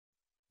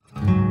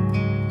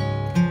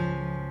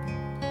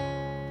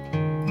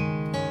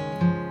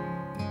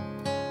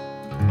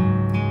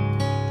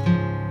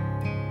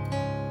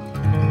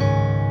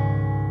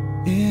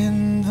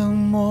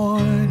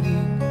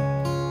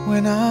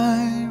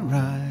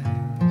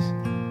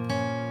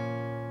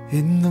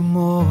In the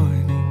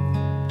morning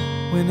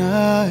when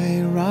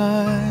I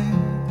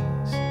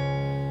rise,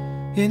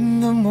 in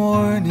the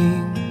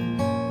morning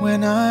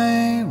when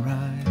I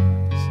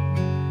rise,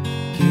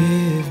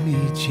 give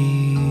me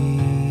Jesus.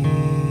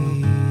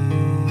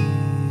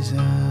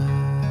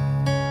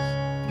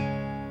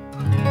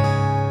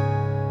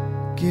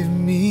 Give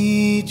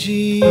me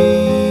Jesus.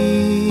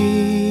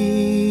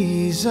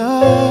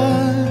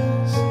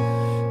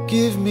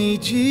 Give me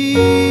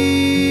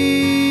Jesus.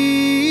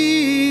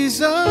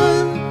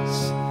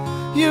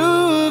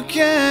 You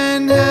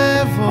can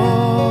have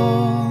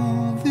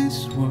all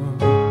this world,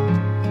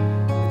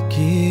 but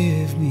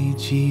give me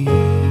Jesus.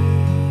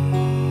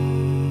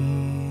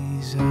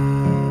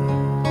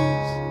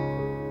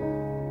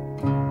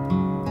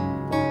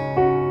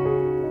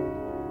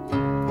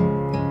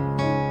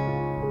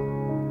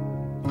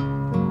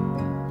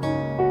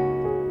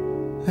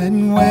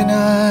 And when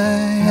I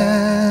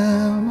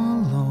am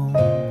alone,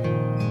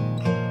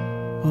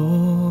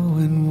 oh,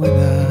 and when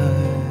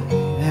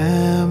I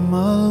am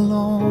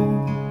alone,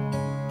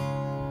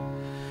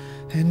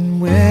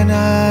 and when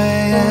I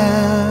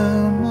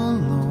am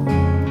alone,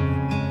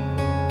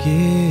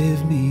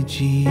 give me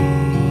Jesus.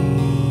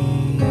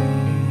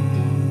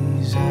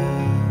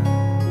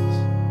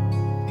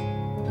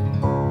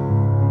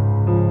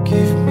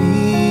 Give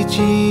me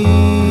Jesus.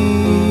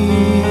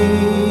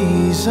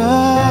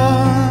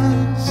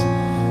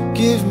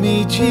 Give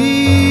me Jesus.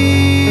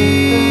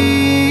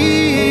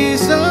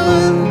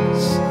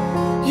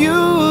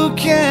 You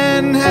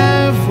can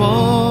have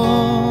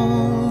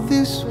all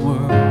this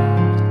world,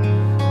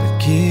 but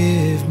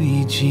give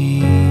me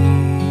Jesus.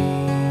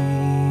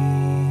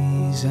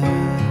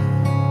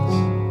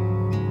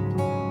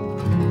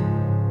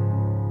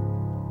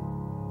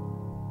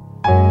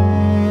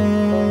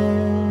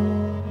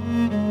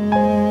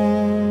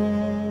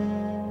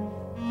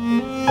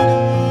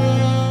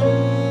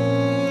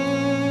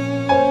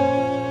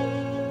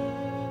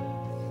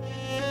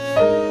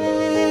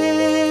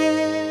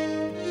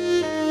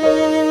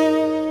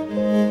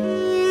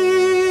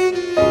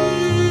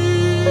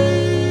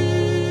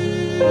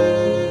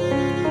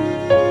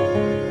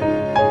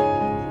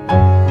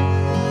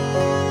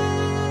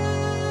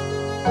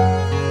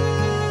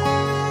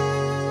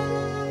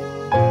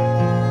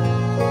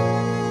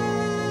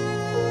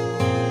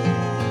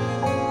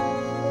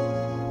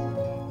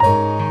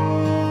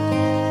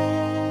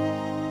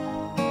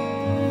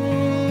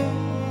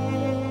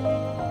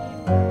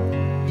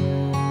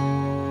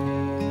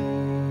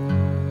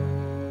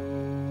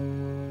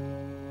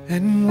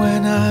 And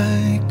when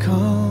I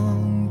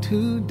come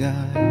to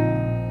die,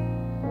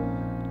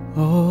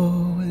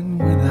 oh, and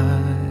when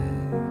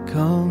I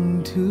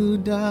come to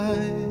die,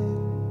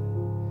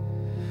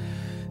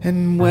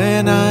 and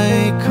when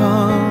I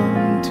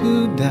come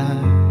to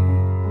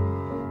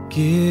die,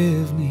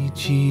 give me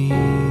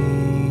Jesus.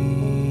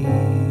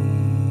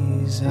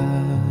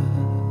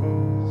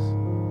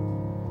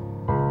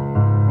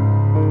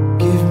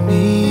 Give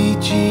me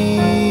Jesus.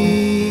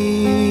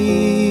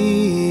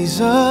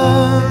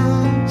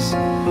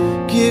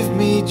 Give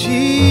me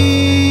Jesus.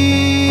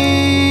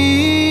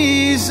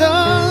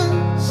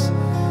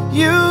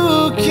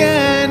 You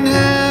can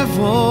have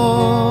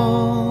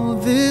all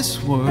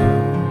this world.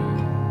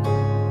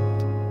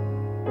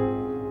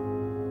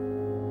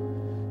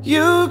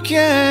 You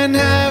can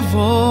have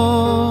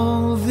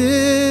all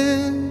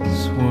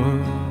this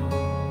world.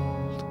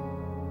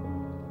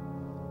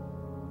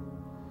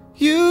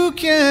 You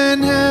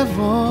can have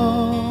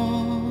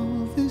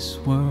all this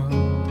world,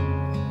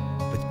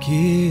 but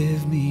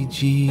give me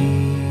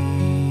Jesus.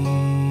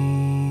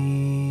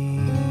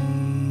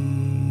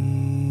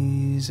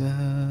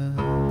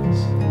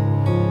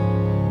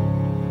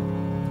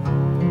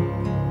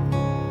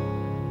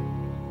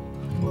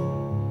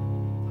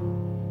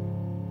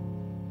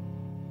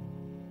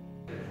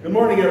 Good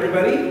morning,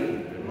 everybody.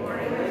 Good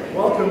morning.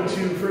 Welcome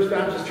to First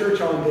Baptist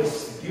Church on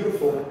this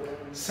beautiful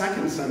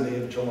second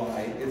Sunday of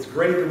July. It's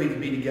great that we can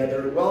be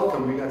together.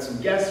 Welcome. We got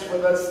some guests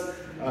with us.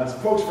 Some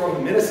folks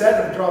from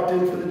Minnesota have dropped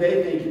in for the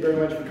day. Thank you very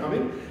much for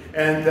coming.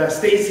 And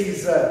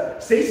Stacy's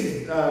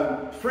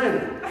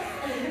friend,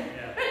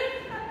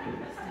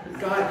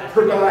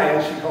 her guy,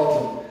 as she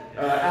calls him,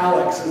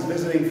 Alex, is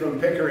visiting from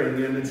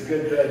Pickering, and it's a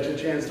good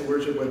chance to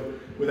worship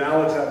with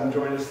Alex, have him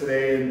join us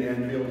today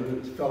and be able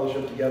to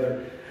fellowship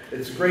together.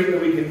 It's great that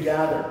we can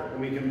gather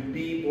and we can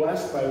be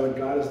blessed by what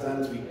God has done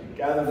as we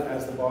gather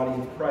as the body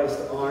of Christ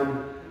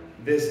on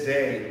this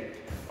day.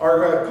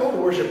 Our call to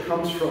worship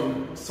comes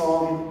from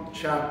Psalm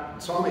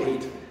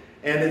 8,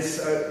 and it's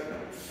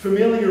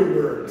familiar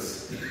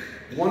words,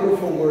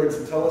 wonderful words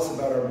that tell us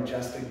about our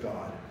majestic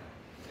God.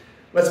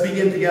 Let's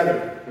begin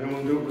together, and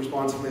we'll do it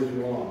responsibly as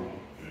we go along.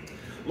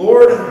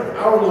 Lord,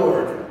 our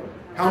Lord,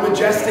 how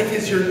majestic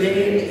is your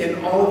name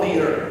in all the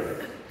earth.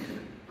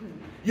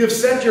 You have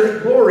set your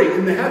glory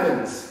in the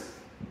heavens.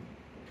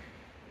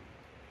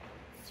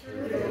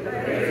 Through the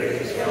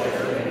great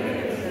shelter of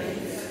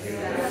innocence, you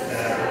have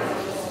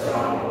established a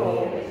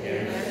stronghold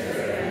against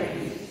your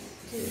enemies,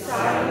 to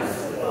silence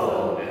the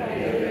foe and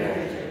the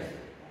avenger.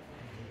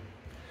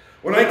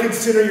 When I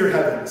consider your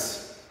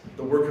heavens,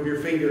 the work of your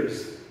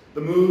fingers,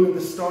 the moon and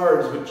the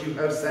stars which you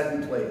have set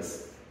in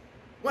place.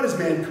 What is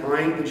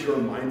mankind that you are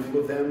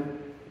mindful of them?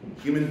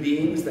 Human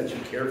beings that you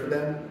care for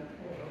them?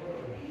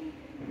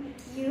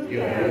 You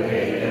have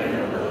made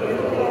them a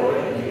little lower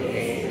than the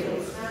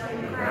angels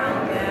and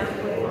crowned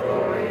them with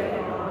glory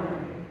and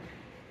honor.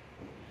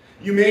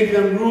 You made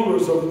them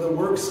rulers over the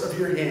works of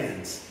your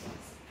hands.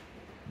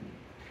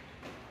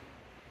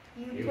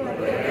 You put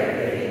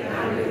everything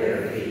under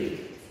their feet.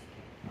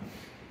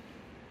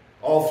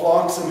 All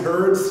flocks and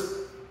herds,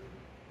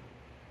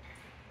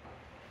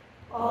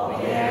 All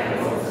the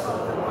animals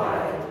of the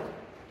wild.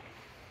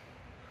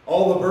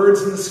 all the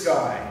birds in the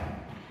sky,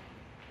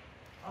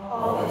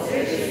 All the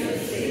fish in the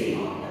sea.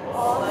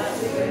 All that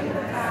swim in the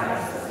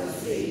paths of the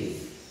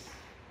seas.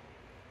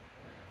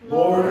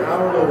 Lord,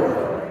 our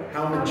Lord,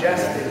 how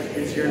majestic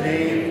is your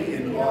name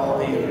in all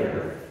the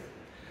earth.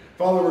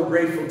 Father, we're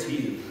grateful to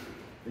you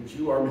that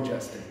you are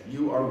majestic.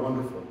 You are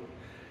wonderful.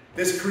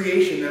 This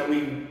creation that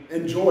we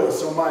enjoy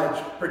so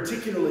much,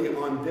 particularly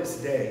on this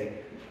day,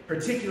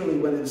 particularly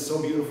when it's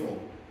so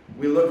beautiful.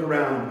 We look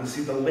around, we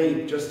see the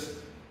lake just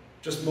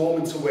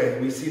moments away.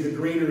 We see the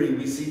greenery,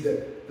 we see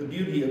the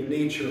beauty of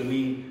nature.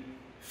 We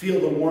feel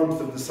the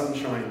warmth of the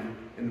sunshine,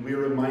 and we are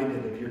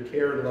reminded of your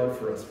care and love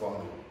for us,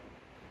 Father.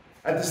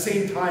 At the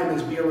same time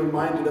as we are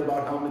reminded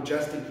about how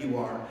majestic you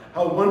are,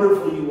 how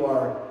wonderful you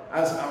are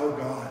as our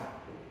God,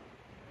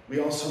 we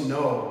also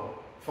know,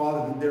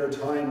 Father, that there are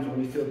times when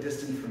we feel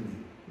distant from you.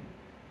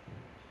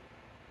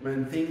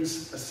 When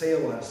things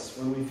assail us,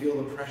 when we feel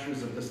the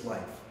pressures of this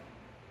life.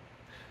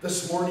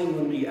 This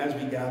morning, as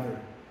we gather,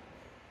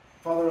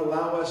 Father,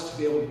 allow us to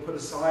be able to put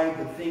aside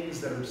the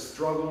things that are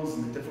struggles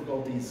and the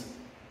difficulties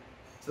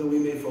so that we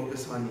may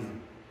focus on you.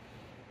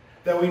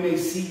 That we may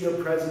see your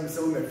presence,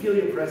 that we may feel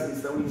your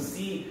presence, that we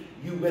see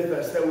you with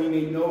us, that we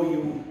may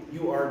know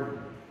you are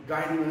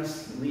guiding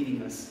us and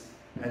leading us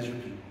as your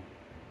people.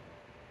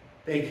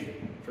 Thank you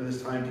for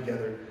this time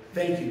together.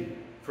 Thank you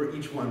for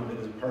each one that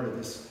is a part of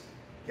this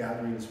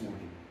gathering this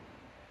morning.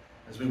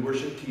 As we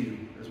worship you,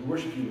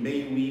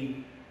 may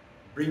we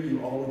bring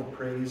you all of the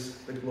praise,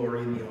 the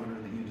glory, and the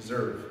honor that you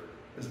deserve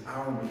as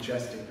our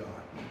majestic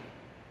God.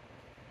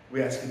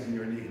 We ask it in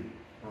your name.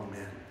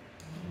 Amen.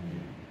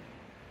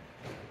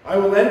 I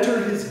will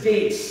enter his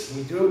gates.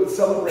 We do it with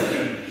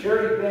celebration.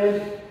 Sherry,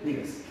 Ben, lead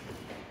us.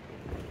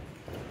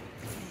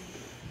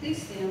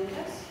 Please stand with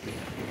us.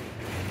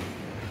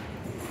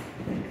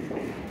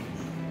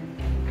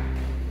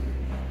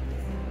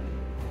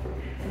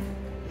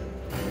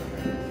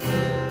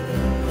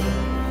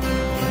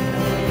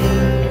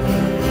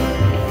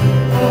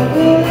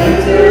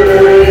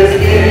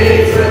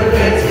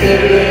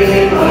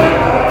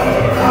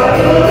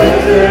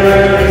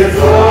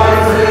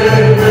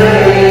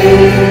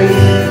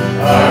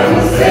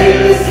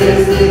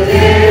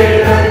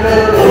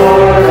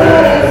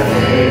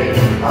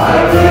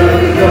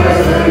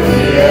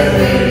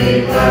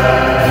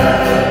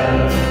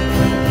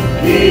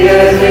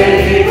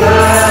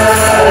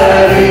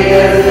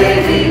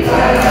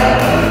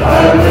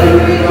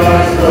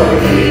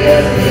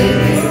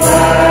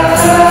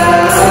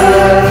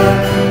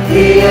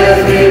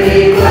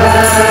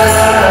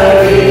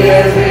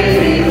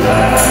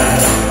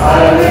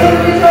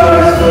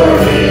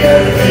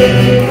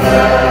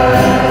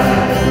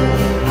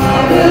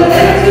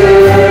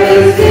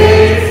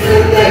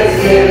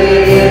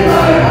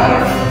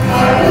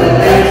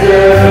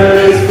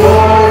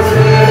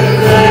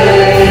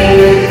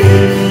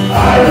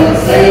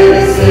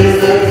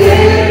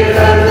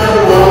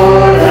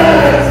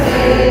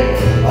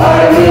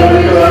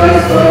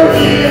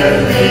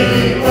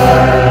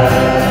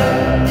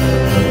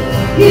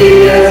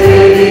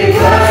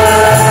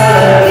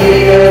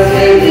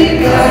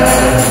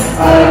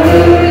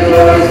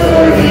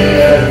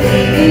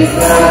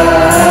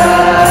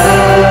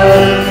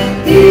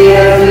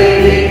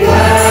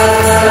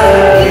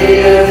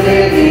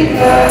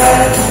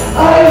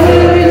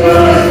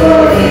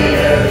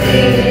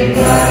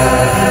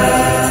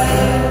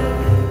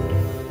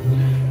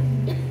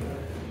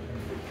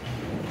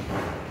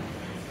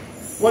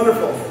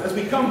 Wonderful. As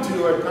we come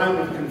to our time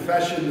of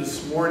confession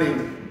this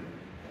morning,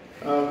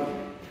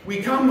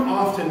 we come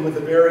often with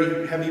a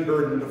very heavy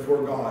burden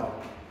before God.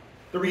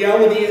 The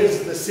reality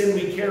is the sin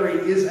we carry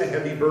is a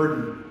heavy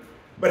burden.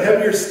 But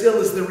heavier still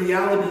is the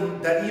reality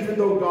that even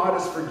though God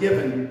is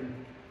forgiven,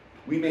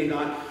 we may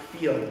not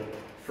feel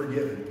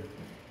forgiven.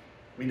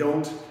 We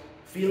don't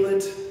feel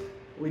it,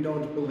 we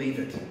don't believe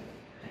it.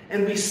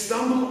 And we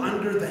stumble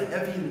under the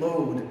heavy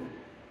load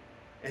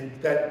and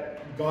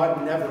that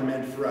God never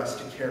meant for us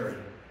to carry.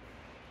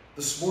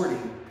 This morning,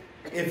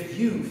 if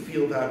you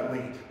feel that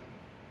weight,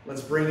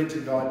 let's bring it to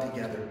God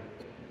together.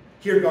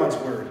 Hear God's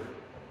word.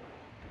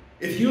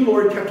 If you,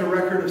 Lord, kept a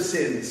record of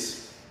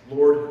sins,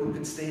 Lord, who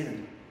can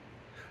stand?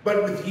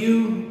 But with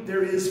you,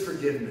 there is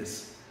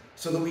forgiveness,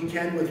 so that we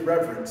can, with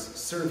reverence,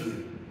 serve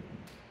you.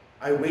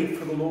 I wait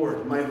for the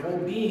Lord. My whole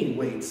being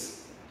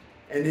waits,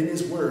 and in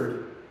his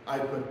word, I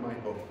put my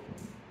hope.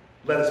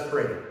 Let us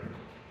pray.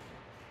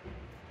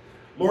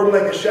 Lord,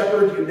 like a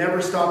shepherd, you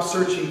never stop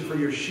searching for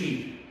your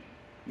sheep.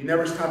 You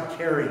never stop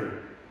caring.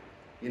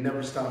 You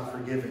never stop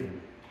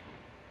forgiving.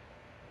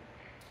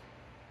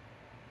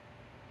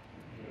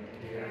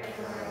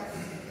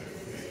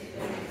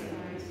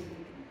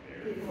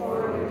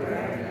 Before we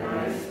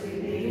recognize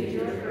we need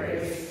your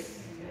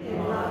grace, in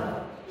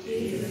love,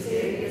 Jesus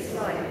gave his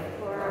life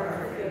for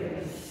our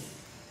forgiveness.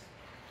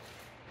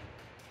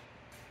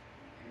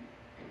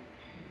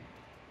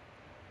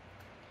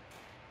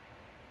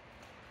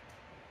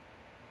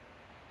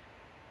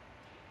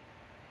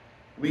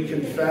 We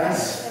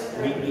confess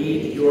we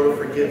need your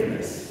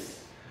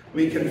forgiveness.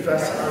 We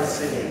confess our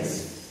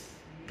sins.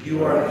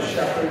 You are the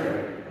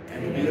shepherd,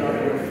 and we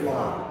are your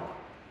flock.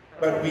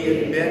 But we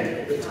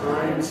admit the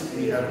times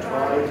we have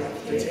tried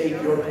to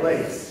take your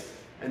place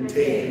and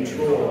take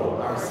control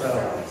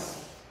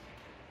ourselves.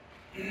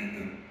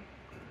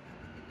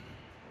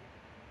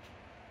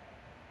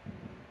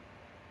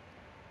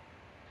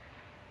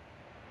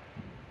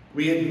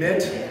 We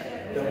admit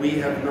that we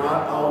have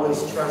not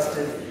always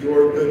trusted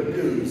your good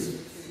news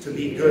to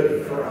be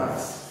good for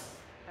us.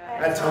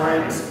 At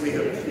times we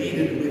have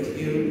pleaded with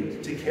you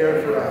to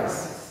care for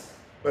us,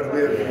 but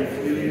we have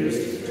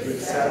refused to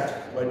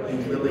accept what you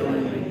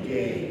willingly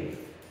gave.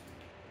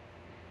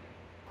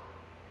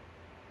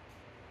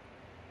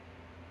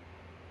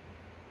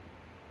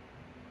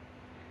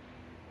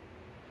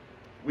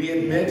 We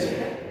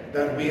admit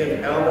that we have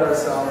held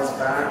ourselves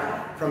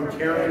back from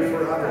caring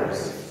for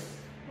others,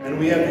 and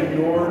we have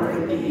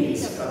ignored the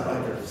needs of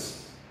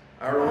others.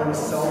 Our own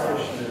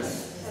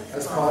selfishness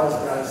has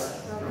caused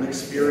us from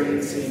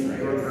experiencing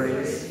your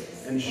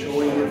grace and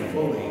showing it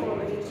fully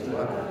to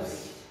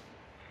others.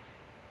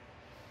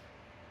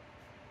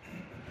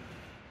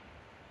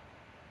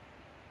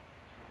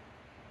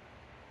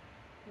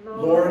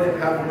 Lord,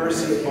 have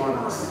mercy upon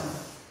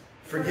us.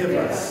 Forgive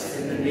us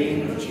in the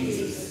name of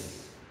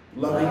Jesus.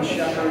 Loving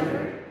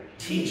Shepherd,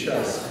 teach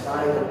us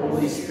by the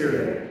Holy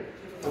Spirit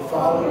to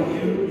follow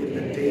you in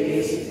the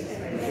days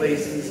and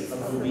places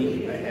of the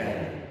week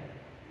ahead.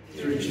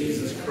 Through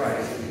Jesus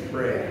Christ we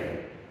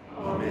pray.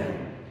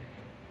 Amen.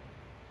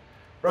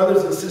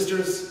 Brothers and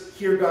sisters,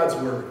 hear God's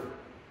word.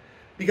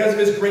 Because of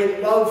his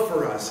great love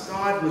for us,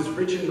 God, who is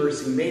rich in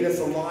mercy, made us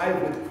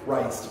alive with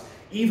Christ,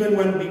 even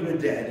when we were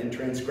dead in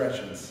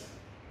transgressions.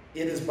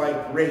 It is by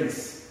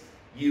grace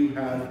you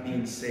have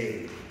been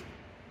saved.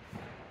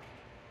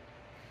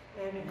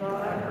 And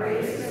God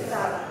raised us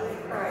up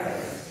with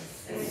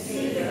Christ and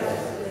seated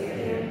us with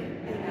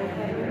him in the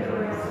heavenly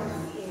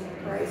realms in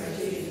Christ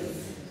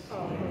Jesus.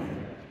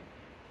 Amen.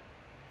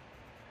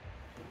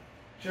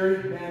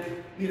 Sherry, man,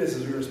 lead us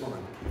as we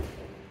respond.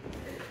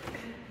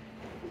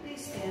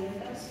 Please stand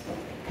with us.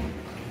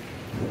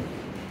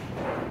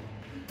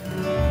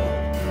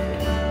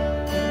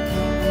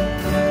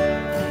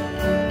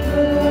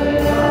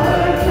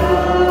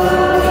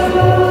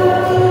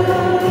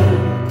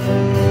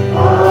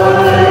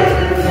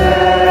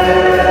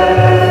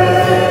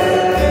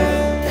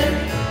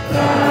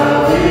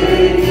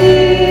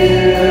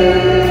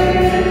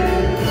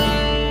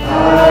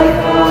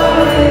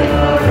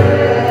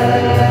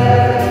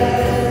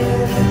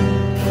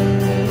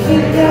 We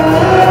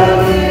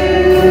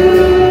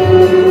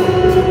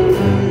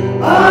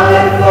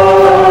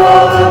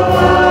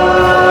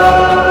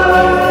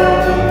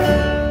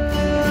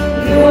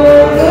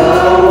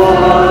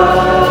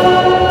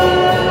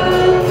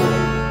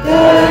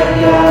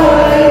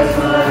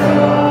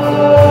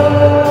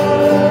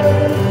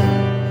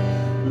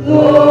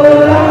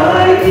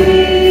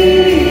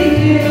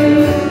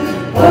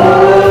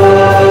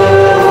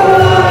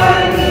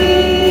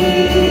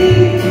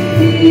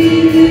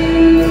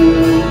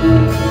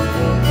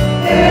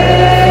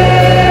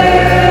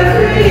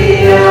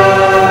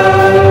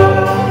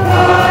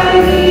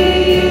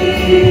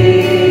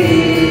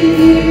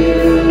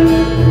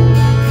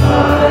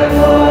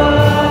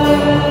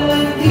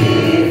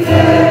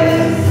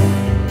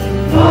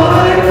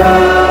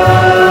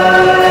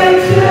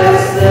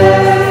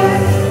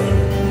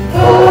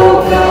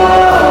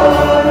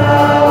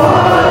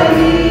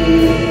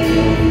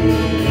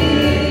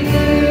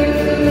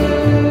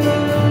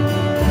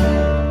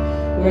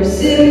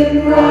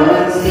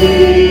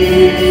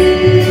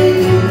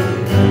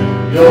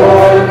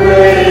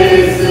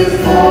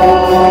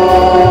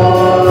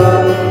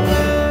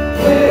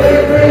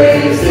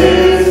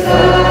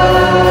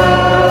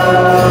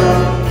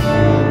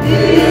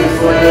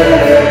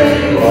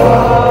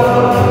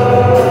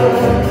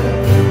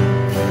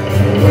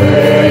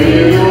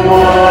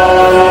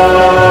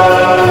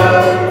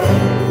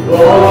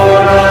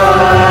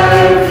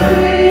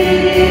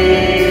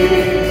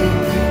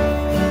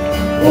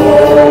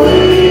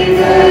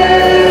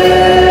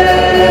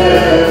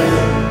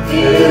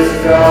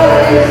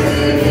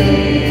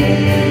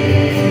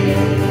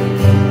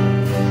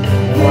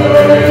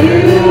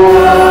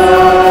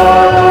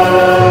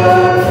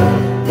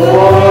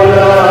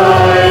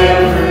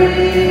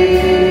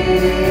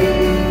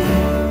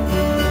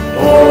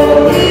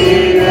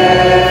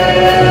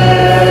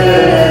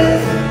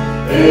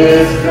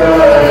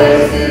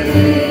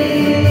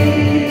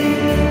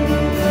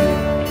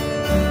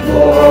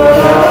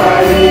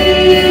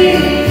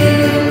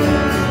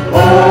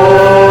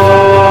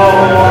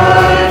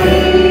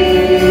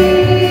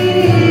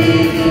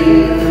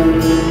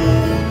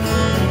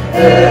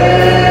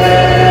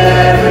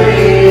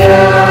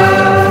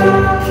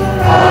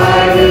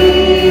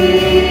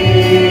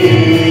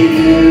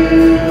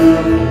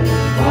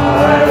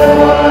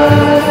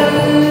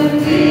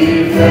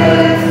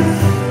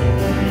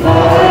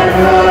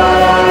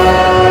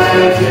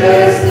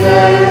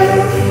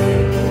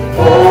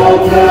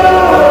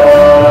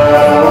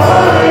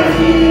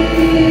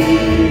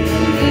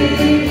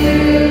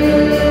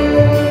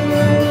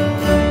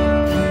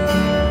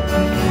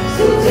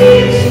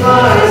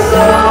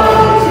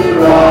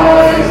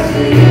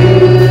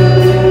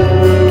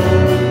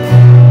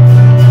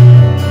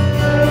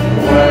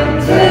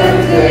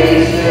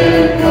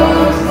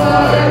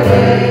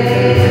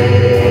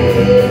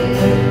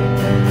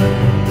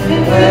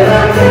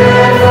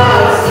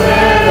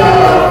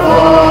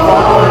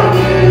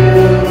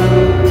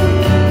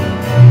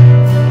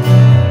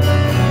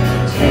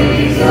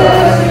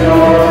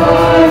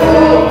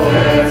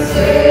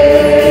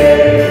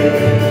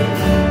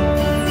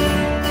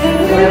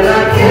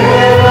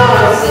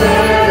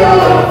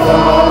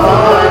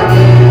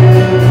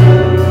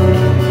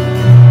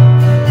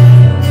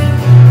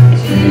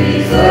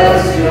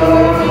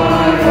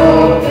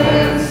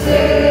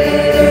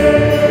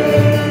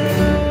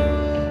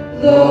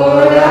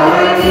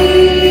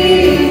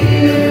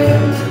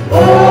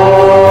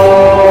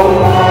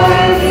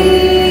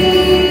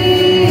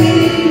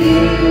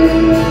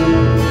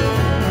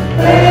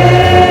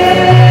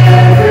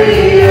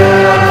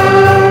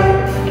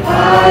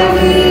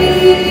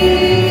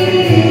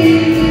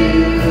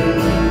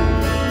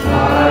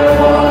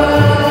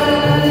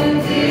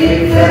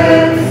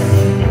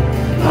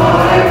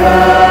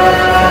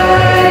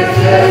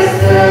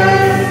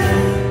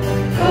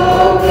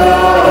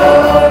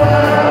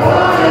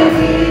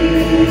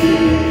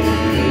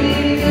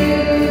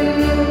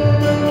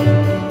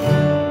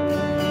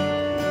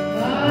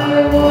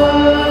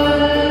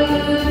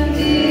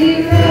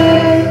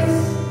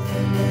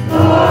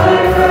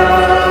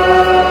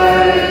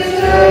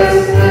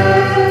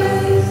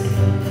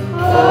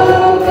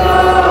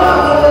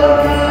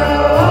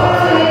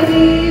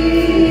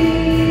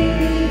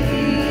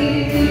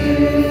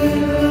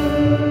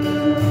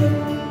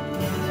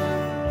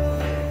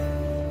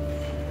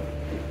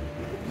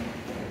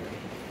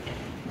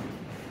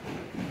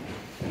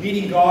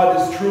Needing God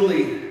is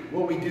truly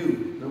what we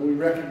do, and we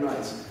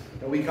recognize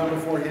that we come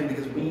before Him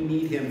because we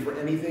need Him for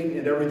anything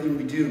and everything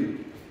we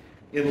do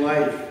in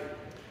life.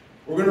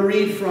 We're going to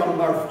read from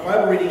our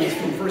Bible readings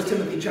from 1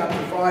 Timothy chapter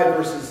 5,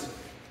 verses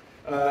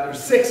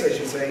 6, I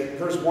should say,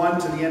 verse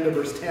 1 to the end of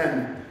verse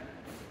 10.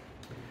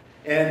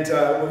 And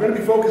we're going to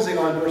be focusing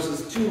on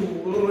verses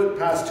 2, a little bit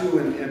past 2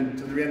 and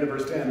to the end of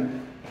verse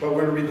 10, but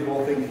we're going to read the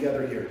whole thing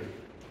together here.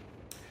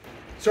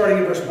 Starting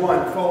in verse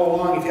 1, follow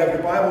along if you have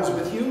your Bibles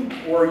with you,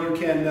 or you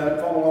can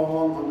follow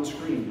along on the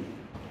screen.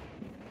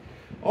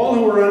 All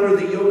who are under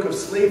the yoke of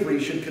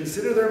slavery should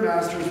consider their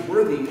masters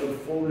worthy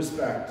of full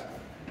respect,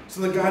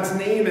 so that God's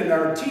name and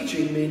our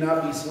teaching may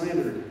not be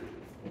slandered.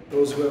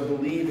 Those who have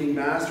believing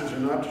masters are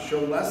not to show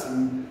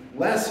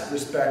less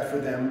respect for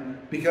them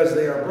because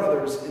they are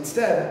brothers.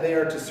 Instead, they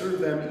are to serve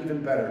them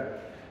even better,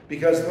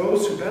 because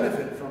those who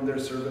benefit from their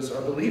service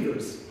are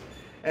believers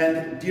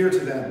and dear to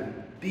them.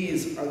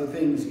 These are the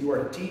things you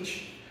are to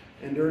teach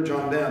and urge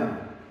on them.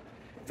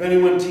 If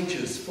anyone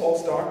teaches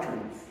false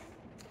doctrine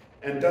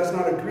and does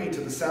not agree to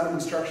the sound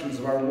instructions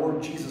of our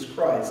Lord Jesus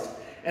Christ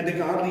and to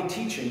godly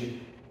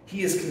teaching,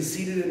 he is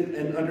conceited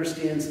and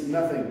understands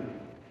nothing.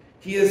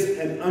 He has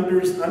an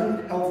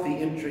unhealthy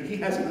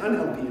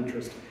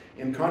interest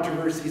in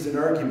controversies and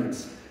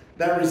arguments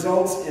that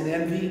results in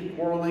envy,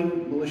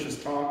 quarreling,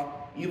 malicious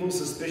talk, evil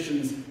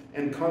suspicions,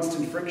 and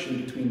constant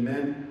friction between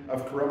men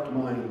of corrupt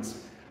minds,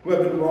 who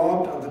have been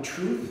robbed of the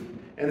truth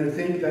and who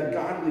think that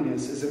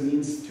godliness is a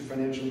means to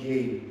financial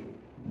gain.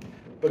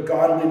 But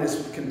godliness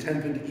with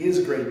contentment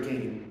is great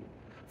gain.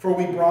 For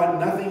we brought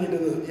nothing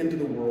into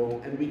the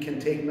world, and we can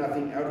take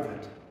nothing out of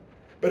it.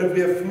 But if we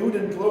have food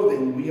and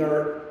clothing,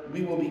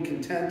 we will be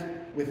content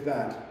with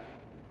that.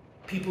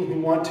 People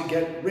who want to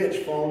get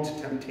rich fall into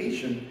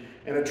temptation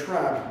and a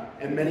trap,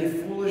 and many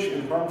foolish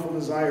and harmful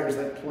desires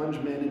that plunge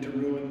men into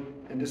ruin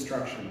and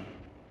destruction.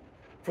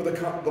 For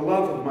the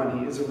love of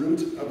money is a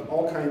root of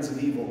all kinds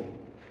of evil.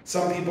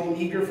 Some people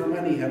eager for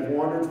money have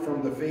wandered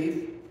from the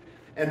faith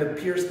and have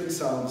pierced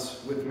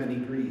themselves with many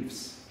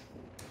griefs.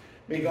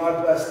 May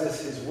God bless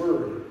this, His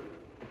word,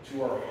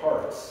 to our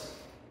hearts.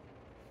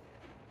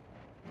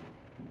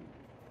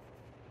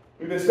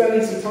 We've been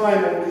spending some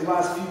time over these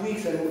last few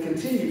weeks, and will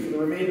continue for the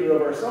remainder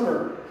of our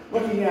summer,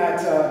 looking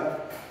at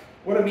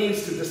what it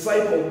means to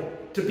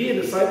be a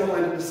disciple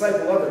and to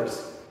disciple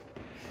others.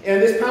 And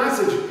this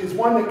passage is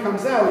one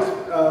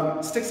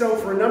that sticks out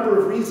for a number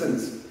of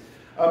reasons.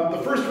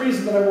 The first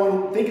reason that I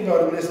want to think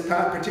about in this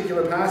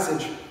particular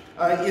passage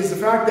is the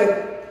fact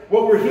that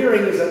what we're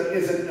hearing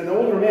is an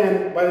older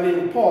man by the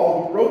name of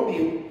Paul, who wrote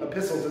the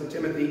epistle to 1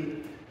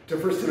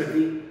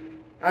 Timothy,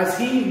 as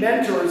he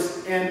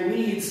mentors and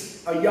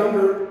leads a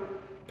younger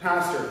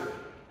pastor,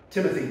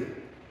 Timothy.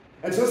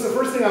 And so that's the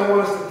first thing I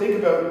want us to think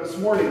about this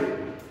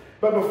morning.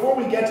 But before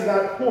we get to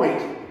that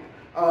point,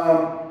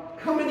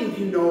 how many of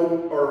you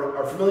know or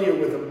are familiar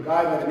with a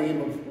guy by the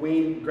name of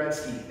Wayne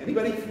Gretzky?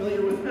 Anybody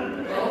familiar with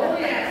him? Oh,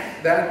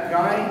 yes. That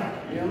guy?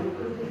 You know?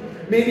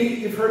 Maybe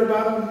you've heard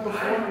about him before?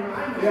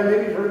 Yeah,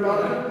 maybe you've heard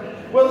about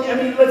him. Well, I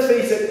mean, let's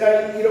face it,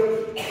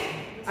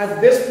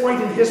 at this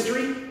point in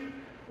history,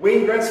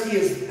 Wayne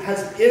Gretzky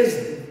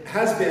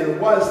has been or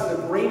was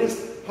the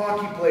greatest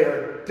hockey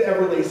player to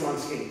ever lace on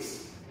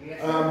skates.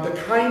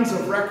 The kinds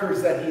of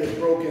records that he has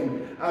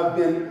broken have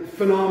been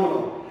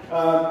phenomenal.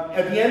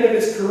 At the end of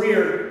his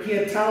career, he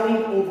had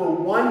tallied over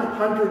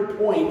 100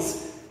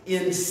 points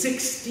in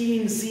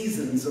 16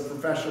 seasons of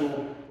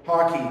professional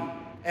hockey.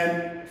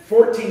 And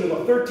 13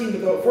 of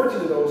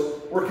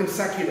those were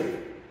consecutive.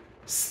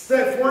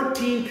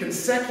 14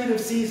 consecutive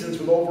seasons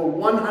with over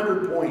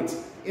 100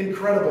 points.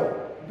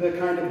 Incredible, the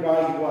kind of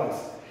guy he was.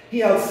 He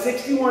held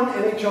 61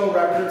 NHL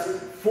records,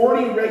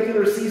 40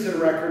 regular season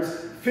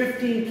records,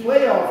 15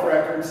 playoff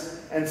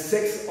records, and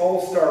 6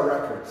 All-Star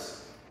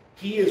records.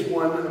 He is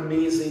one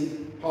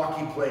amazing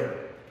hockey player.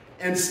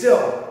 And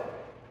still,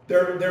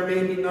 there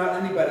may be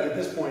not anybody at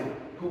this point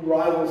who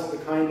rivals the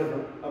kind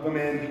of a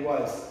man he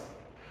was.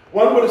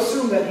 One would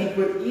assume that he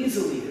could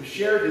easily have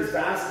shared his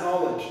vast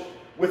knowledge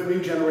with a new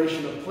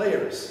generation of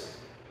players.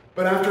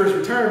 But after his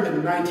retirement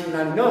in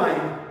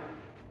 1999,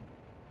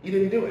 he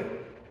didn't do it.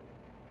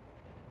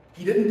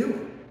 He didn't do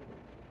it.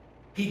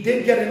 He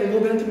did get in a little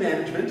bit into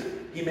management.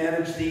 He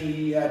managed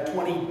the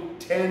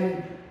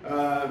 2010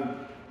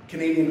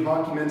 Canadian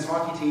men's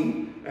hockey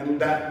team, and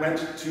that went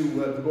to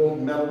the gold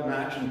medal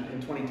match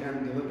in 2010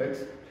 in the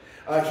Olympics.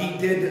 He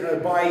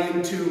did buy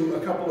into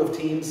a couple of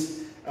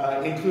teams,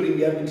 including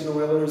the Edmonton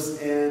Oilers,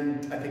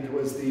 and I think it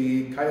was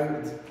the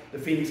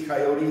Phoenix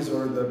Coyotes,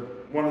 or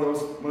one of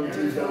the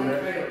teams down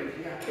there.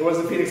 It was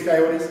the Phoenix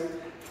Coyotes.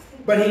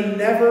 But he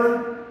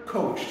never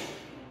coached.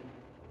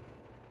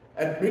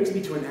 That brings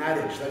me to an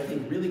adage that I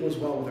think really goes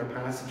well with our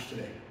passage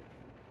today,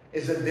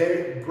 is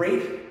that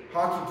great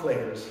hockey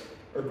players,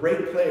 or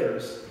great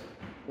players,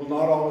 will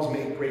not always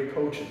make great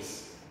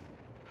coaches.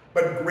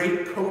 But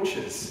great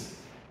coaches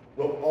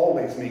will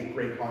always make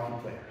great hockey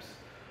players.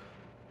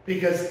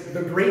 Because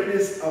the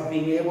greatness of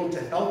being able to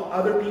help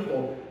other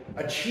people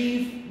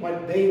achieve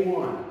what they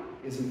want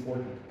is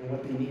important, and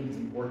what they need is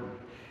important.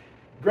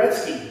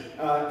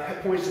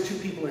 Gretzky points to 2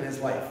 people in his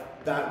life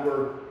that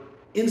were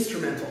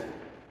instrumental.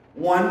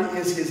 One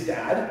is his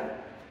dad.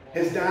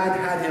 His dad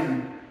had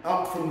him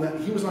up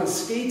he was on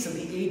skates at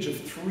the age of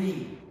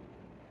 3.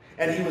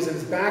 And he was in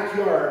his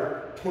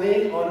backyard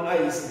playing on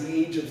ice at the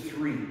age of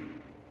 3.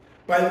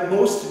 By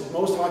most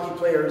hockey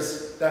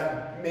players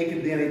that make it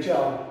to the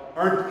NHL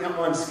aren't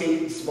on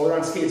skates. Well, they're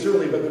on skates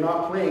early, but they're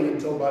not playing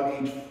until about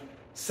age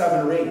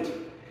 7 or 8.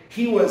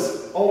 He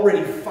was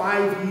already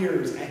 5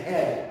 years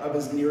ahead of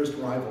his nearest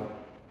rival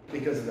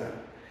because of that.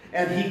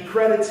 And he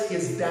credits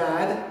his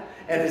dad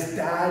and his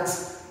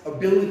dad's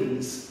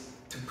abilities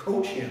to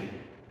coach him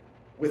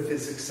with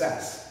his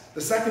success.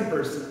 The second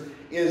person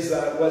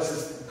was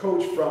his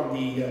coach from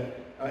the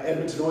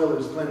Edmonton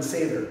Oilers, Glenn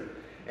Sather.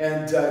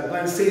 And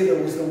Glenn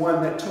Sather was the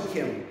one that took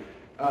him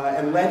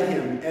and led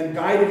him and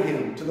guided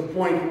him to the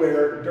point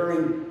where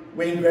during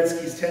Wayne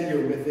Gretzky's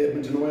tenure with the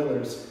Edmonton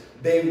Oilers,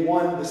 they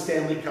won the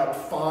Stanley Cup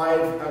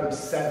 5 out of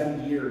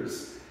 7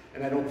 years.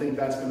 And I don't think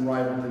that's been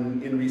rivaled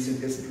in recent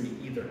history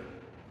either.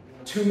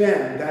 2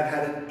 men that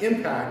had an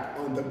impact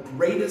on the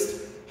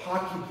greatest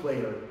hockey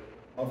player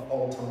of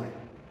all time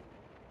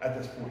at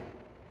this point.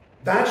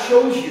 That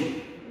shows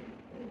you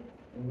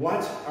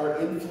what our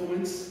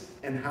influence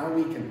and how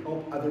we can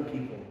help other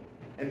people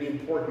and the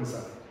importance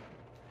of it.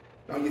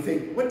 Now you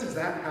think, what does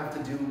that have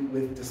to do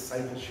with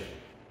discipleship?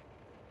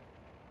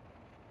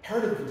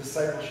 Part of the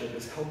discipleship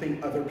is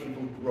helping other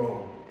people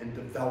grow and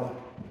develop.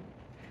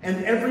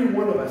 And every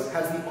one of us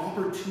has the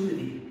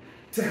opportunity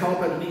to help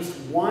at least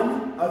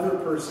one other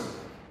person.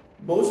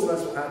 Most of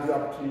us will have the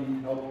opportunity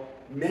to help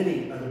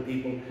many other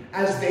people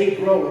as they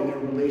grow in their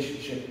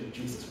relationship with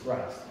Jesus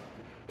Christ.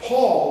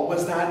 Paul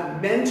was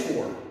that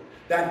mentor,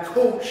 that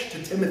coach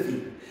to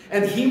Timothy.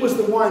 And he was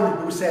the one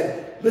who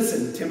said,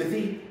 listen,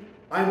 Timothy,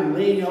 I'm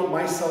laying out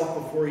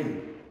myself before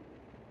you.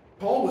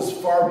 Paul was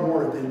far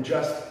more than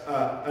just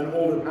an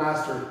older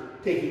pastor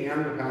taking a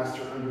younger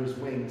pastor under his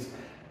wings.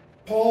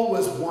 Paul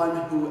was one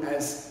who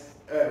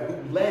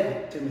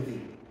led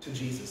Timothy to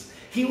Jesus.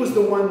 He was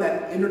the one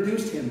that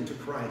introduced him to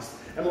Christ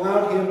and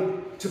allowed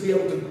him to be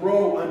able to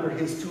grow under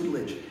his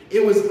tutelage.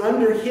 It was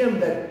under him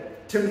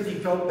that Timothy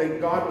felt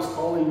that God was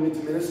calling him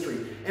into ministry.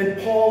 And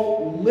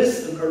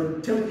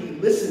Timothy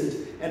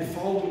listened and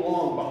followed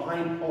along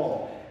behind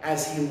Paul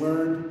as he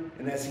learned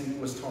and as he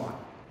was taught.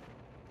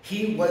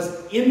 He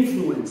was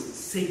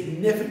influenced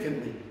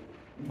significantly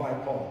by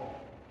Paul.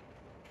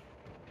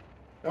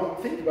 Now,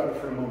 think about it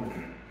for a moment.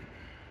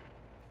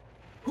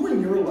 Who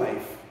in your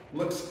life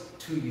looks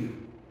to you?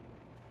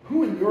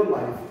 Who in your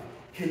life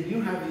can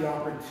you have the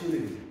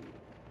opportunity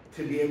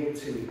to be able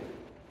to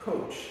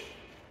coach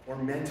or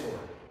mentor?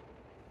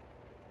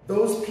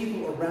 Those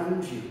people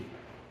around you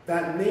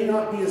that may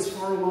not be as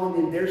far along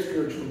in their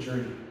spiritual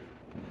journey,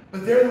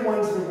 but they're the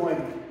ones that are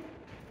going,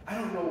 I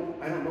don't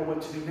know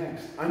what to do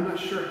next. I'm not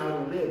sure how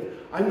to live.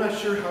 I'm not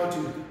sure how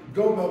to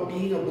go about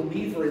being a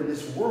believer in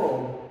this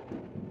world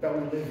that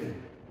we live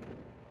in.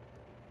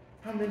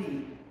 How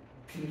many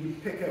can you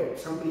pick out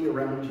somebody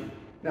around you?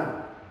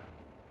 Now,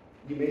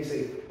 you may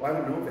say, well, I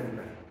don't know of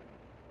anybody.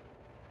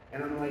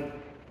 And I'm like,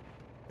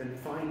 then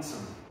find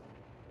someone.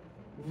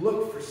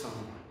 Look for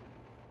someone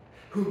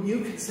whom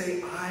you can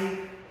say, I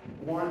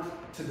want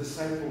to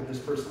disciple this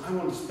person. I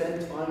want to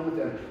spend time with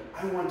them.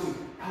 I want to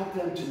help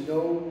them to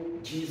know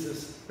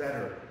Jesus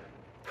better,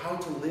 how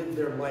to live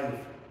their life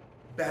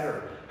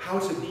better, how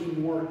to be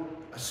more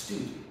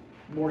astute,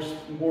 how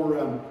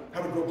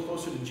to grow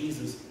closer to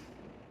Jesus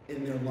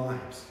in their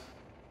lives.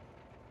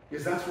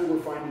 Because that's what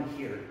we're finding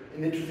here.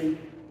 An interesting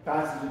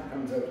passage that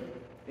comes out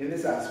in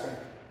this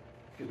aspect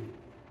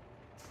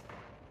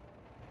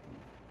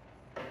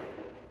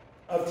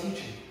of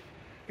teaching.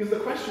 Because the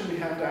question we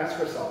have to ask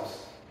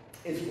ourselves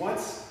is,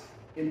 what's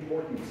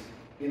important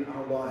in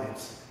our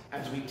lives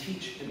as we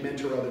teach and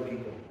mentor other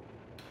people?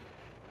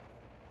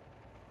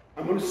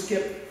 I'm going to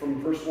skip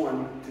from verse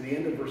 1 to the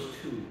end of verse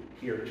 2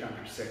 here in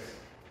chapter 6.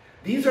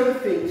 These are the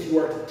things you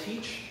are to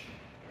teach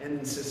and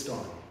insist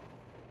on.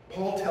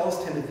 Paul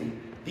tells Timothy,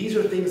 these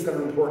are things that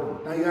are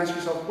important. Now you ask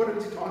yourself, what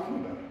is he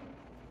talking about?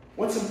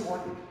 What's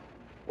important?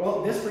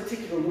 Well, this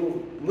particular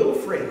little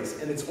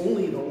phrase, and it's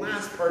only the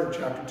last part of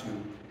chapter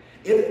 2,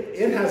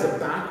 it has a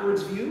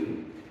backwards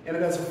view and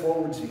it has a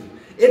forwards view.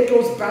 It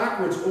goes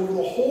backwards over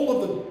the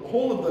whole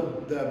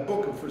of the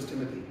book of 1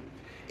 Timothy.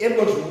 It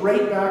looks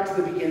right back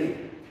to the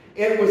beginning.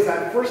 It was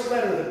that first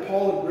letter that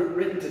Paul had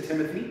written to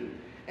Timothy.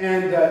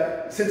 And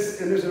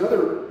there's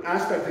another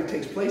aspect that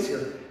takes place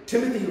here.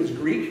 Timothy was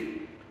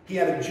Greek. He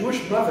had a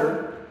Jewish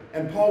mother,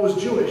 and Paul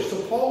was Jewish.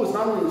 So Paul was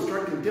not only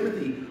instructing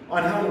Timothy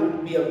on how to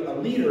be a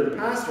leader, a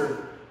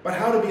pastor, but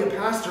how to be a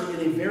pastor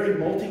in a very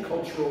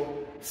multicultural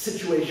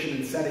situation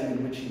and setting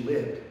in which he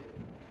lived.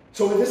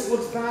 So this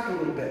looks back a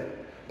little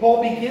bit.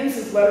 Paul begins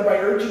his letter by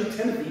urging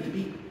Timothy to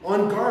be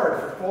on guard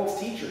for false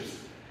teachers.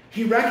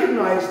 He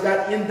recognized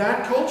that in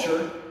that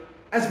culture,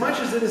 as much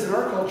as it is in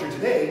our culture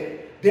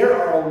today, there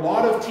are a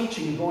lot of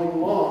teaching going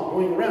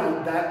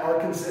around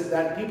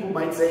that people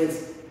might say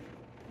is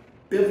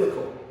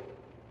biblical.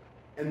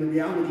 And the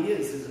reality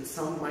is that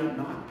some might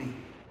not be.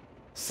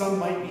 Some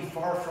might be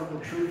far from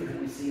the truth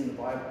that we see in the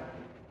Bible.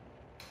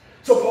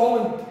 So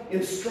Paul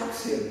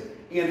instructs him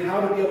in how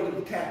to be able to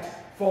detect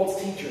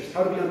false teachers,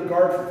 how to be on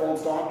guard for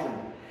false doctrine.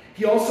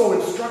 He also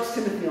instructs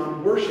Timothy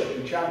on worship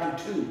in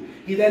chapter 2.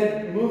 He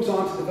then moves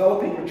on to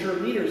developing mature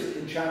leaders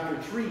in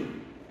chapter 3.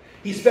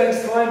 He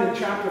spends time in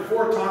chapter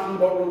 4 talking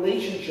about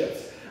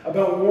relationships,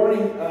 about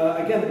warning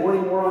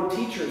more on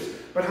teachers,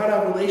 but how to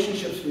have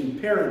relationships between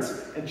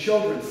parents and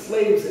children,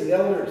 slaves and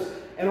elders,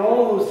 and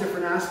all of those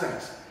different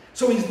aspects.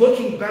 So he's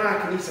looking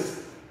back and he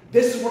says,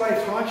 this is what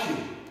I taught you.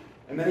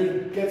 And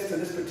then he gets to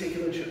this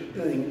particular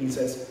thing. He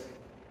says,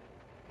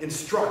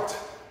 instruct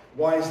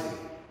wisely,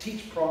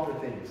 teach proper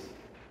things.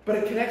 But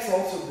it connects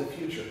also to the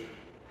future.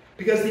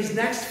 Because these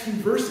next few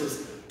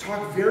verses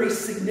talk very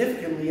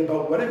significantly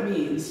about what it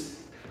means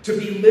to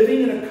be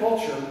living in a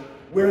culture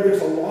where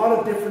there's a lot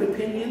of different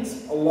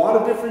opinions, a lot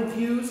of different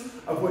views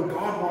of what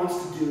God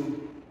wants to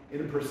do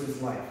in a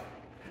person's life,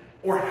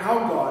 or how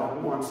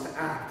God wants to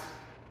act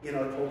in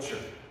our culture.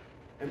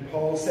 And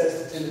Paul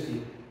says to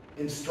Timothy,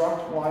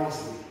 instruct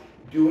wisely,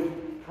 do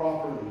it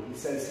properly. He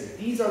says here,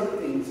 these are the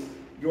things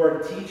you are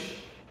to teach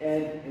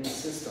and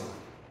insist on.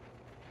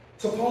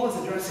 So Paul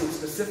is addressing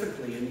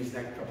specifically in these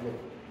next couple of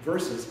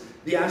verses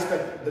the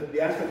aspect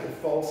of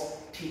false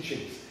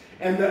teachings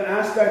and the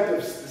aspect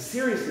of the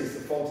seriousness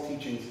of false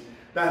teachings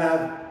that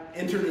have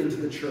entered into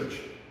the church.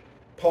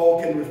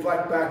 Paul can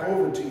reflect back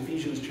over to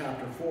Ephesians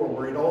chapter 4,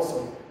 where it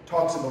also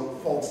talks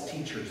about false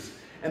teachers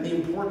and the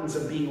importance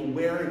of being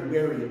aware and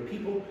wary of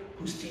people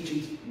whose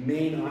teachings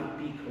may not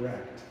be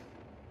correct.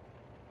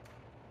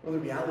 Well, the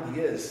reality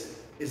is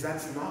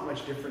that's not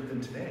much different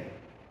than today.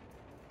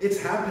 It's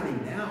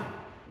happening now.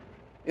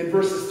 In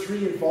verses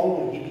 3 and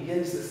following, he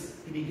begins it.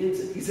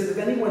 He says,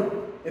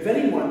 if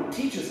anyone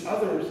teaches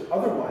others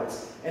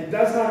otherwise and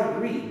does not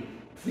agree,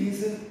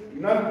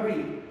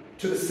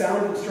 to the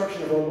sound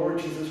instruction of our Lord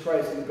Jesus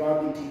Christ and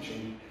godly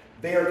teaching,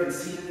 they are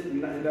conceited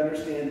and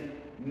understand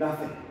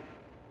nothing.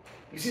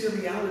 You see, the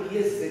reality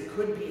is it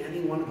could be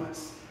any one of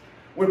us.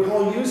 When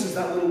Paul uses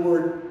that little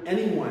word,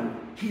 anyone,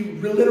 he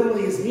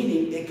literally is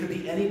meaning it could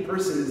be any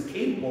person who is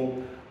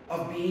capable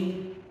of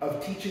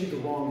teaching the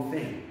wrong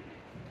thing.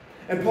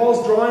 And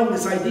Paul's drawing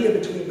this idea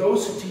between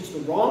those who teach the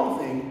wrong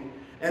thing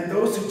and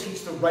those who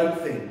teach the right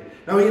thing.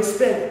 Now, he had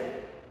spent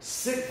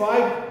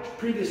 5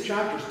 previous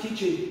chapters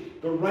teaching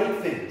the right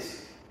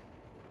things.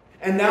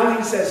 And now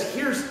he says,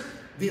 here's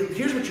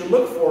what you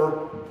look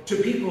for to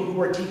people who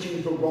are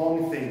teaching the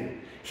wrong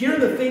thing. Here are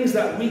the things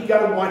that we've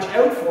got to watch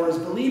out for as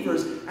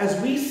believers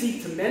as we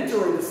seek to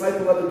mentor and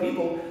disciple other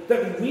people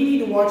that we need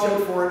to watch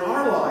out for in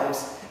our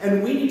lives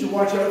and we need to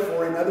watch out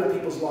for in other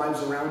people's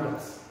lives around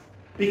us.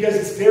 Because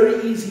it's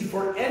very easy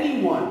for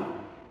anyone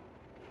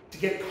to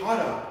get caught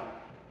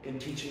up in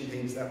teaching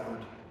things that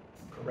aren't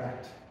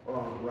correct or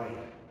aren't right.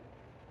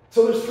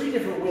 So there's 3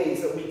 different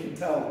ways that we can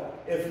tell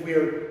if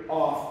we're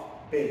off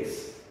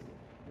base.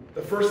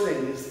 The first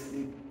thing is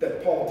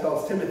that Paul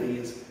tells Timothy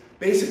is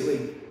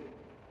basically,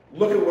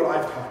 look at what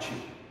I've taught you.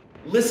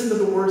 Listen to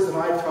the words that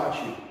I've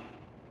taught you.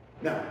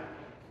 Now,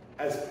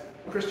 as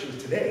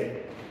Christians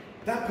today,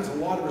 that puts a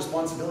lot of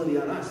responsibility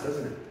on us,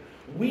 doesn't it?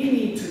 We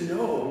need to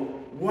know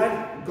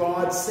what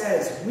God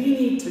says. We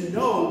need to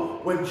know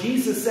what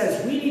Jesus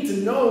says. We need to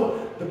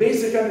know the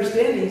basic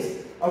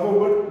understandings of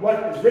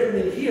what is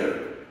written in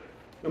here.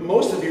 Now,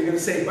 most of you are going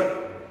to say,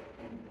 but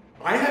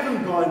I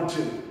haven't gone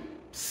to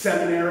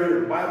seminary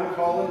or Bible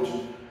college.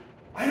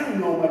 I don't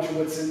know much of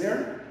what's in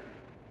there.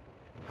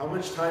 How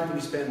much time do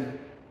we spend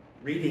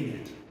reading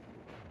it?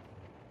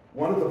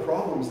 One of the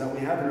problems that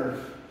we have in our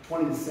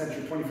 20th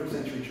century, 21st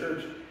century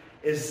church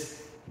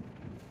is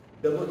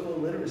biblical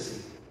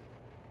illiteracy.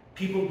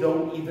 People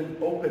don't even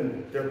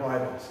open their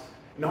Bibles.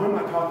 Now, I'm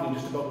not talking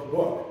just about the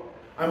book.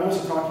 I'm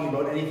also talking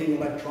about anything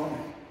electronic.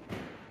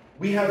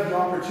 We have the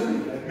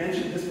opportunity, I've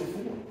mentioned this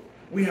before.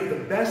 We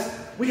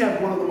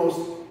have one of the most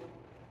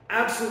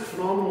absolute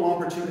phenomenal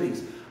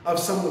opportunities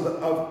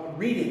of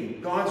reading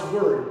God's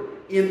Word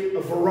in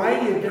a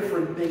variety of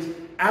different things,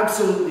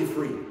 absolutely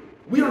free.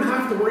 We don't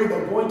have to worry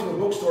about going to a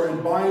bookstore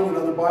and buying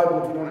another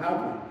Bible if we don't have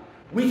one.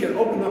 We can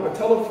open up a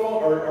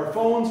telephone or our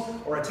phones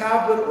or a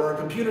tablet or our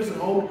computers at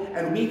home,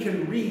 and we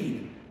can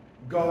read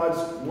God's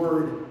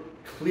Word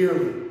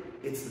clearly.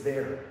 It's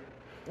there.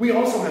 We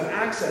also have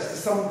access to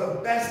some of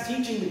the best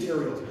teaching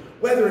materials,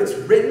 whether it's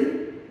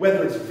written,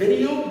 whether it's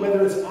video,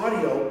 whether it's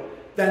audio,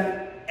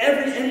 than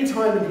any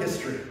time in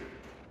history.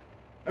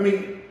 I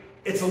mean,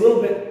 it's a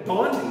little bit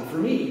daunting for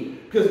me,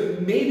 because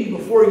maybe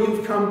before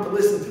you've come to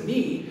listen to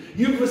me,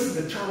 you've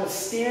listened to Charles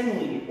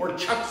Stanley or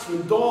Chuck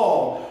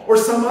Swindoll or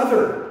some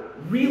other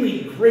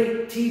really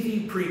great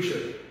TV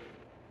preacher.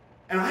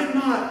 And I'm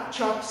not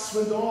Chuck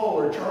Swindoll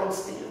or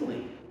Charles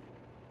Stanley.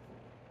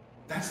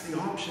 That's the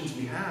options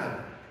we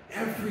have.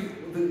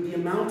 The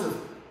amount of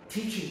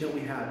teaching that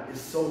we have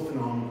is so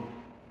phenomenal.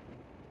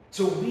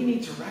 So we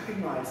need to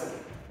recognize that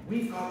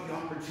we've got the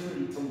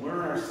opportunity to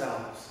learn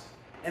ourselves.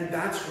 And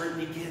that's where it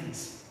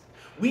begins.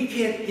 We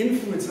can't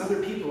influence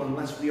other people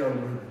unless we are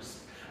learners.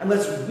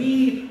 Unless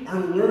we are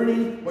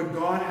learning what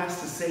God has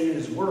to say in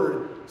His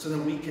Word, so that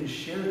we can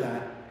share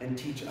that and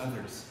teach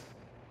others.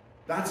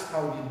 That's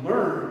how we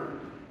learn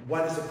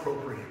what is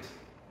appropriate.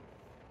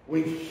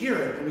 We hear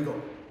it and we go,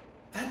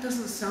 that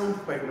doesn't sound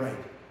quite right.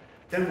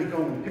 Then we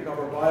go and pick up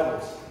our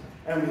Bibles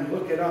and we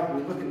look it up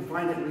and we look and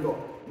find it and we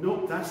go,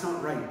 nope, that's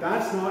not right.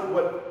 That's not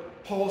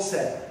what Paul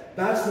said.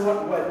 That's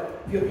not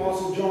what the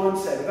Apostle John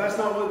said. That's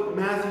not what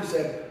Matthew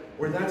said.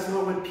 Or that's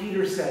not what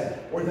Peter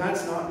said. Or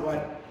that's not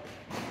what...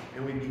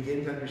 And we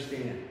begin to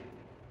understand.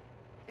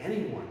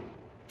 Anyone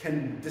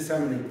can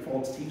disseminate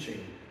false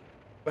teaching.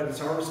 But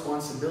it's our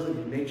responsibility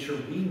to make sure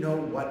we know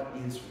what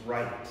is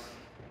right.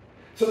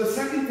 So the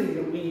second thing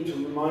that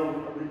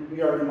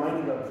we are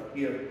reminded of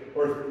here,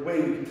 or the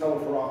way we can tell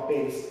if we're off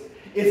base,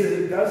 is that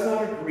it does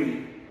not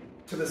agree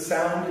to the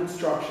sound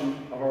instruction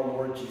of our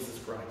Lord Jesus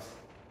Christ.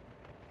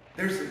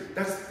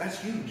 That's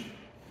huge.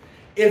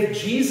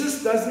 If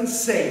Jesus doesn't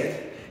say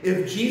it,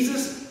 if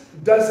Jesus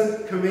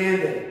doesn't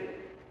command it,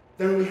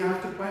 then we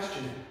have to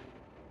question it.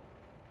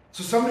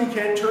 So somebody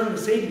can't turn and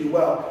say to you,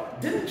 well,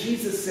 didn't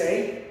Jesus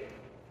say,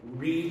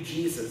 read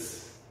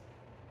Jesus?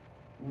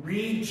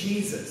 Read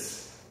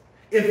Jesus.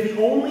 If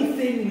the only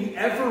thing we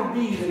ever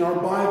read in our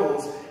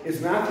Bibles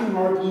is Matthew,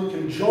 Mark, Luke,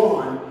 and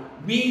John,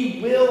 we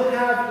will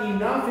have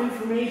enough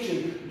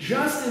information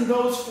just in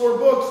those 4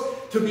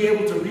 books to be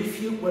able to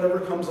refute whatever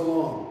comes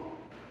along.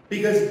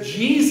 Because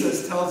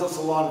Jesus tells us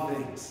a lot of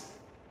things.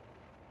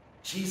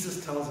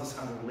 Jesus tells us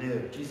how to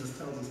live. Jesus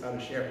tells us how to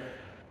share.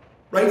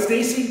 Right,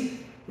 Stacy?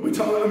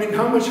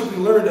 How much have we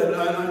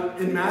learned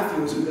in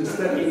Matthew as we've been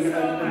studying in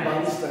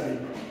Bible study?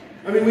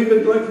 We've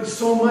been going through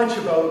so much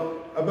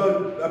about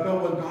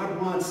what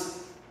God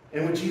wants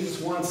and what Jesus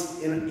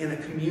wants in a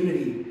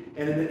community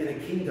and in a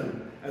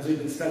kingdom as we've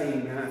been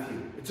studying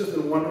Matthew. It's just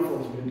been wonderful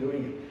as we've been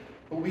doing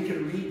it. But we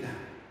can read that.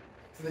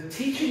 So the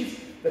teachings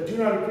that do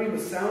not agree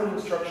with sound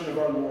instruction of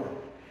our Lord.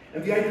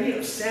 And the idea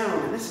of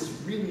sound, and this is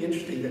really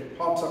interesting that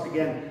pops up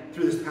again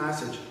through this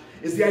passage,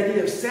 is the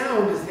idea of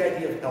sound is the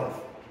idea of health.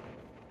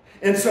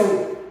 And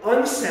so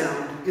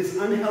unsound is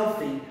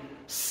unhealthy.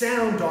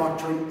 Sound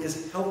doctrine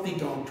is healthy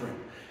doctrine.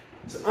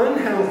 So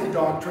unhealthy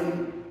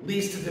doctrine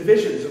leads to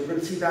divisions. We're going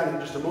to see that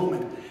in just a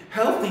moment.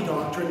 Healthy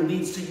doctrine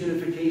leads to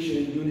unification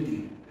and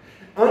unity.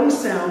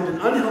 Unsound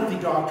and unhealthy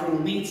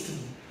doctrine leads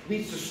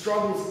to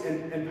struggles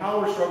and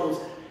power struggles.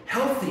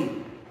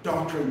 Healthy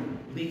doctrine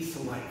leads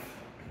to life.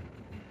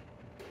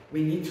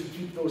 We need to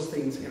keep those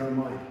things in our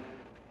mind.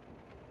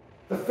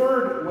 The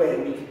third way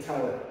we can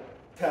tell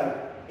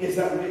is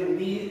that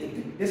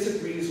it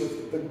disagrees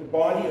with the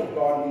body of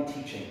godly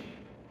teaching.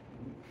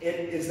 It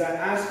is that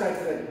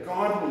aspect that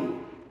godly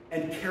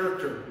and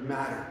character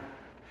matter.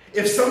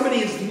 If somebody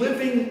is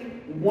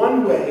living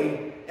one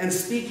way and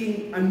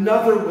speaking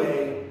another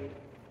way,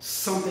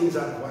 something's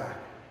out of whack.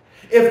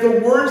 If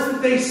the words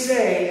that they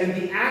say and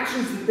the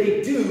actions that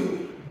they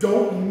do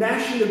don't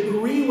mesh and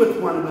agree with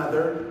one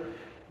another,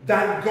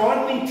 that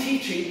godly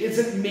teaching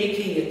isn't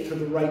making it to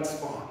the right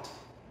spot.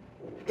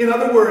 In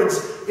other words,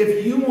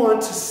 if you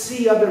want to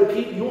see other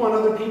people, you want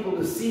other people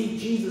to see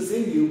Jesus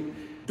in you,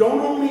 don't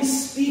only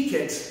speak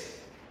it,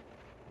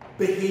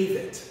 behave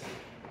it.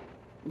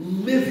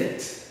 Live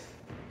it.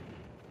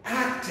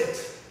 Act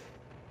it.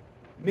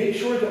 Make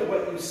sure that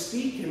what you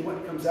speak and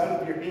what comes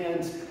out of your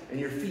hands and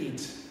your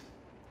feet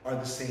are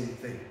the same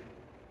thing.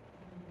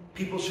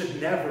 People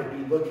should never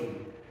be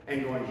looking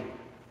and going,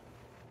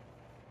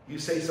 you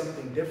say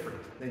something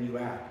different than you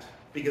act.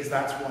 Because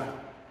that's what.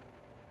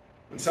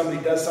 When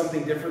somebody does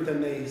something different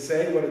than they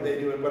say, what do they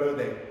do? What are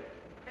they?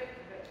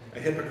 A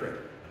hypocrite.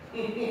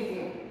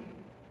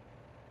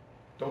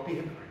 Don't be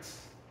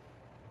hypocrites.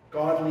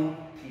 Godly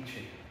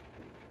teaching.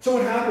 So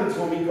what happens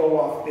when we go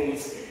off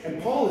base?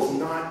 And Paul is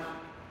not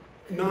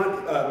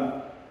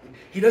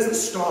he doesn't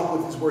stop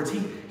with his words. He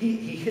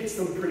hits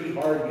them pretty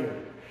hard here.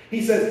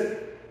 He says,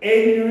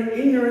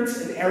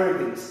 ignorance and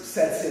arrogance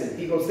sets in.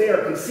 He goes, they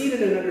are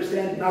conceited and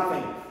understand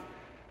nothing.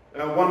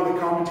 One of the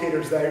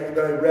commentators that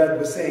I read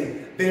was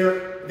saying,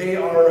 they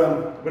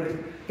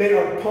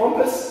are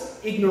pompous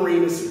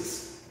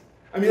ignoramuses.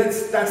 I mean,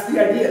 that's the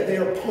idea. They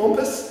are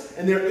pompous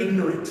and they're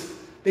ignorant.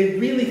 They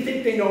really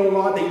think they know a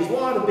lot. They use a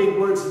lot of big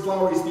words and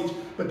flowery speech,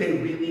 but they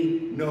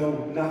really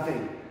know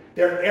nothing.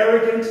 They're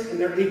arrogant and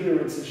their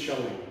ignorance is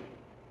showing.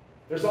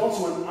 There's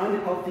also an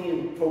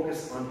unhealthy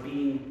focus on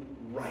being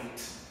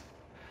right.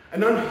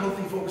 An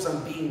unhealthy focus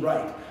on being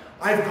right.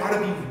 I've got to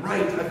be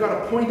right. I've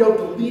got to point out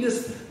the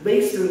latest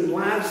and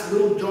last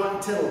little jot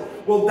and tittle.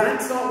 Well,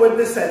 that's not what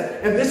this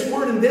said. And this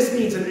word and this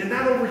means, and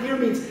that over here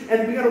means,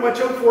 and we got to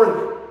watch out for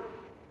it.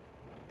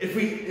 If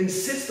we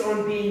insist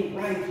on being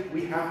right,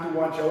 we have to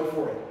watch out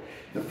for it.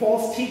 The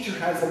false teacher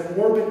has a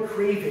morbid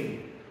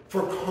craving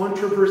for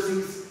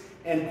controversies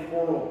and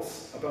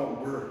quarrels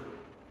about word.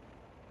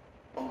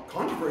 Well,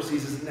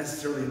 controversies isn't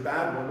necessarily a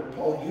bad word. What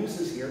Paul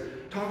uses here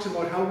talks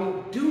about how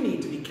we do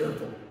need to be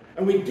careful.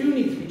 And we do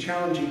need to be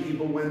challenging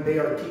people when they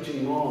are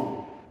teaching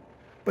wrong.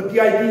 But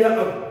the idea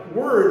of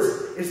words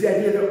is the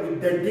idea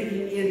that they're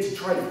digging in to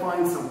try to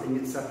find something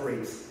that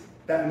separates.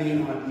 That may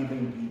not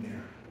even be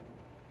there.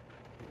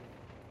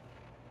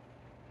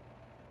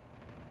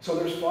 So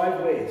there's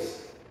 5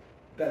 ways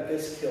that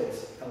this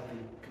kills healthy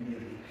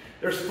community.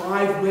 There's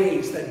 5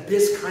 ways that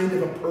this kind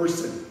of a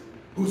person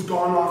who's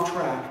gone off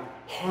track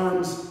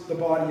harms the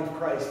body of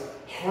Christ,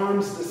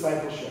 harms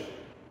discipleship.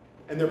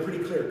 And they're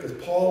pretty clear because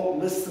Paul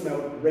lists them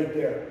out right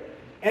there.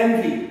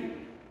 Envy,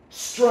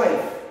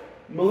 strife,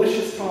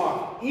 malicious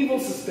talk, evil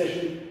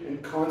suspicion,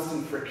 and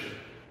constant friction.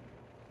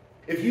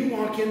 If you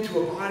walk into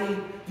a body,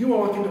 you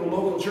walk into a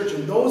local church,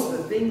 and those are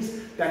the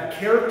things that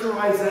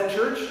characterize that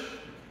church,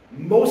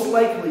 most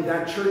likely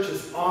that church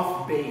is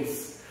off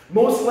base.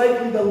 Most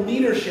likely the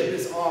leadership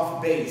is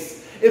off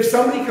base. If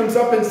somebody comes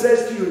up and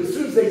says to you, as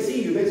soon as they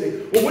see you, they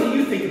say, well, what do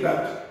you think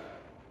about it?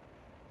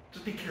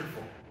 Just be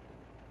careful.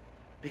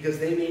 Because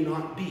they may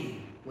not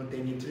be what they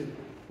need to do.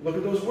 Look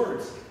at those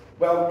words.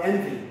 Well,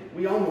 envy.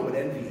 We all know what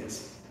envy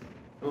is.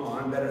 Oh,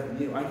 I'm better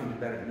than you. I can do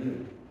better than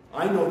you.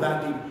 I know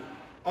that deep.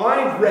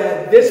 I've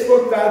read this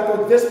book, that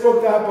book, this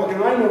book, that book,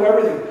 and I know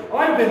everything.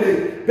 I've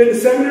been to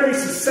seminary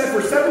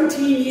for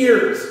 17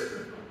 years.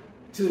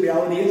 So the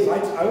reality is,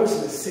 I was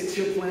in a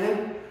 6-year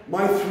plan.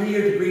 My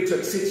 3-year degree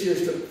took 6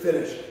 years to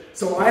finish.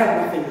 So I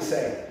have nothing to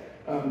say.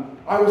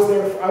 I was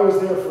there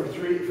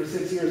for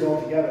 6 years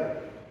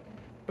altogether.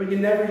 But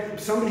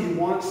somebody who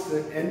wants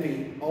to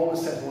envy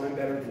always says, well, I'm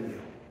better than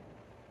you.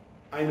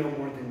 I know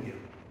more than you.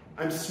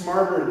 I'm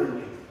smarter than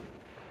you.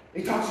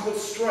 He talks about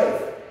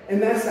strife.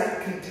 And that's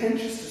that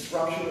contentious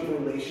disruption of a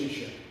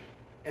relationship.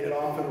 And it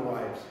often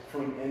arrives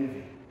from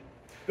envy.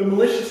 The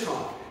malicious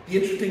talk.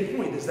 The interesting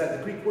point is that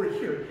the Greek word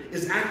here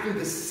is actually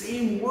the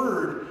same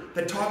word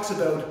that talks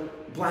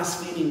about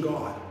blaspheming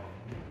God.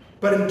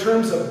 But in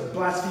terms of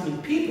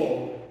blaspheming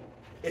people,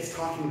 it's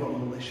talking about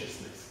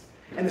maliciousness.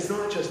 And it's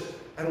not just,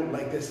 I don't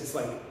like this. It's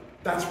like,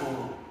 that's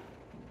wrong.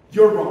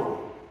 You're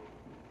wrong.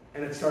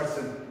 And it starts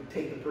to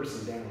take the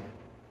person down.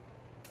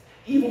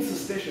 Evil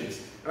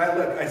suspicions. And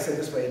I say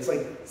this way, it's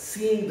like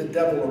seeing the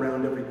devil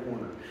around every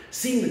corner.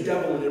 Seeing the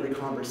devil in every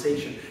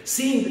conversation.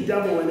 Seeing the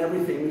devil in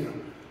everything.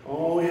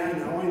 Oh yeah,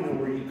 now I know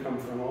where you come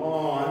from.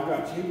 Oh, I've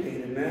got you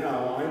painted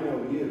now. I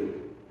know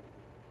you.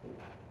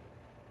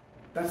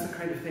 That's the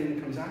kind of thing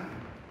that comes out of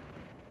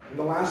it. And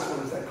the last one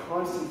is that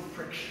constant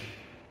friction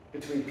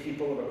between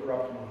people of a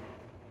corrupt mind.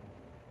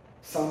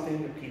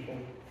 Something that people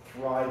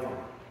thrive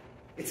on.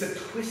 It's a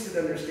twisted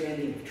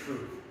understanding of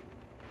truth.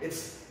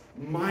 It's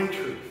my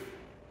truth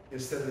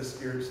instead of the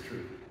Spirit's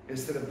truth,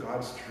 instead of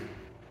God's truth.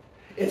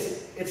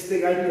 It's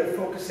the idea of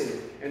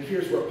focusing. And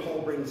here's where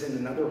Paul brings in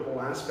another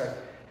whole aspect.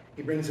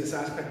 He brings this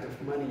aspect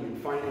of money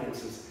and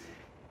finances.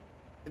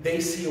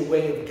 They see a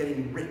way of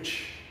getting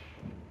rich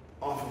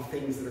off of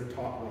things that are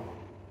taught wrong.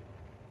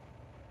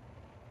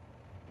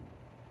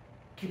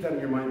 Keep that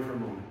in your mind for a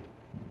moment.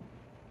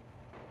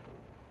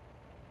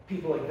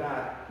 People like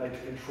that like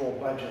to control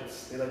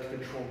budgets. They like to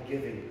control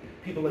giving.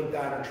 People like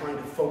that are trying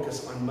to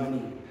focus on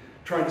money,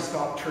 trying to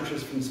stop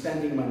churches from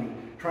spending money,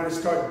 trying to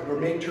start or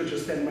make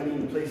churches spend money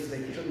in the places they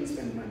shouldn't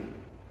spend money.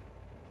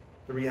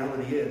 The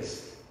reality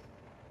is,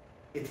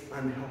 it's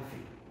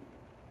unhealthy.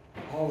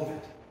 All of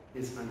it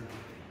is unhealthy.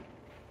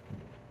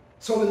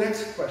 So the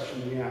next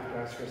question we have to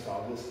ask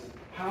ourselves is,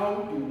 How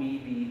do we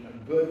be a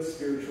good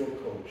spiritual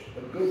coach,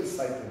 a good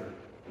discipler?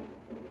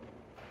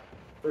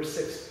 Verse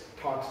 6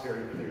 talks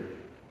very clearly.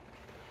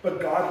 But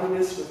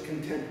godliness with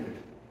contentment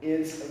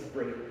is of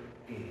great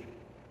gain.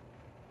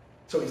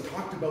 So he's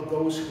talked about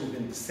those who have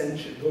been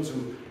dissension, those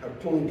who are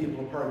pulling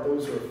people apart,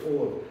 those who are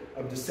full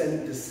of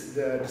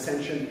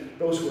dissension,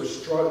 those who are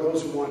strong,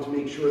 those who want to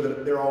make sure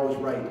that they're always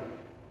right.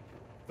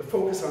 The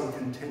focus on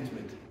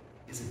contentment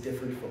is a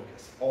different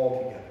focus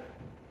altogether.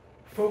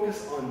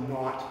 Focus on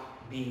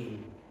not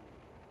being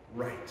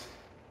right.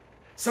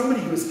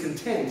 Somebody who is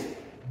content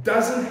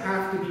doesn't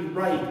have to be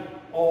right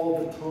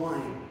all the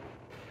time.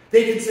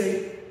 They can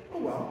say, oh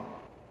well,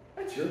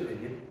 that's your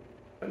opinion,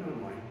 but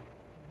not mine.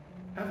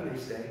 Have a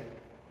nice day.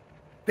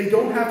 They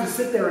don't have to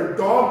sit there and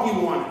dog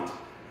you on it.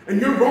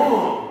 And you're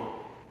wrong.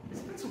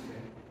 That's okay.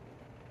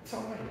 It's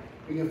all right.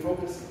 We can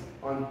focus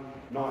on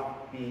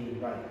not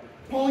being right.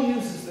 Paul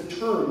uses the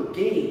term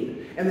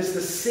gain, and it's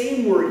the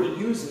same word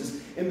he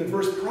uses in the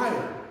verse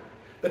prior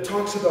that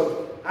talks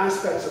about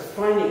aspects of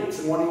finance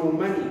and wanting more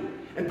money.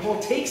 And Paul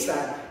takes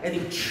that and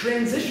he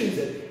transitions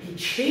it, he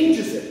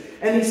changes it,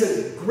 and he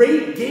says,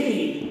 great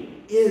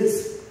gain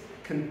is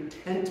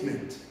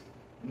contentment,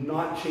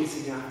 not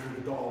chasing after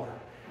the dollar.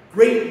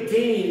 Great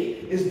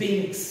gain is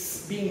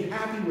being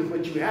happy with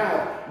what you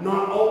have,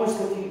 not always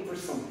looking for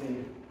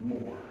something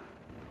more.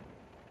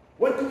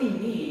 What do we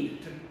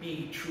need to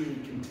be truly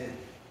content?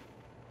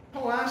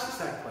 Paul asks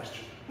that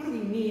question. What do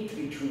we need to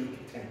be truly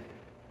content?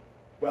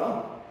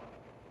 Well,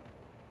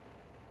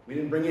 we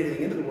didn't bring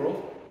anything into the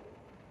world.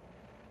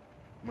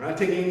 We're not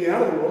taking anything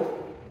out of the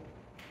world.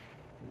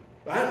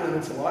 That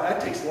limits a lot.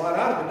 That takes a lot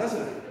out of it,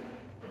 doesn't it?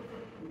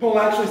 Paul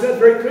actually said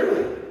very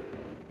clearly,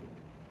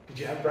 did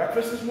you have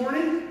breakfast this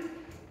morning?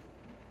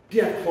 Do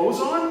you have clothes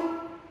on?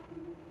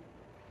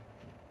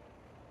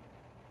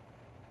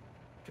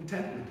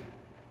 Contentment.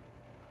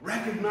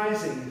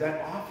 Recognizing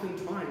that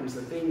oftentimes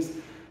the things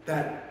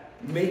that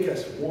make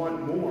us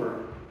want more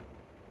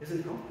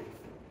isn't healthy.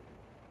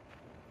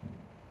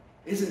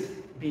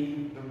 Isn't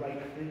being the right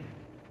thing.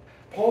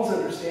 Paul's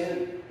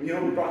understanding, we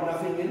brought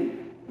nothing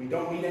in. We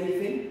don't need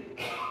anything.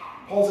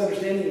 Paul's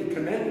understanding of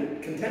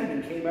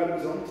contentment came out of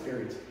his own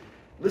experience.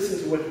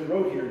 Listen to what he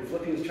wrote here in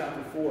Philippians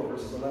chapter 4,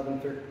 verses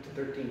 11 to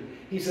 13.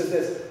 He says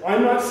this,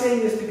 I'm not saying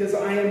this because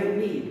I am in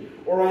need,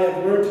 or I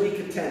have learned to be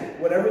content,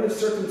 whatever the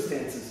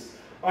circumstances.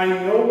 I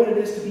know what it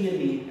is to be in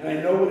need, and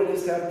I know what it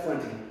is to have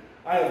plenty.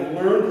 I have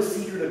learned the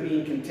secret of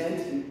being content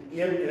in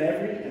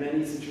every and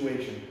any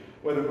situation,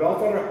 whether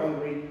well-fed or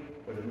hungry,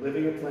 whether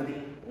living or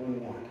plenty or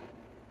in want.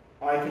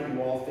 I can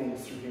do all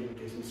things through him who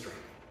gives me strength.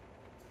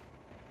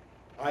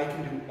 I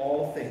can do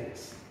all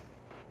things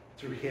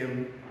through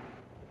him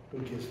who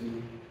gives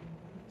me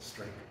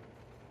strength.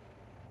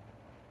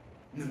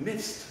 In the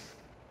midst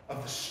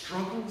of the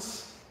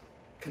struggles,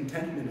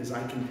 contentment is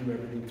I can do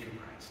everything through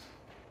Christ.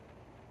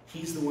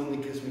 He's the one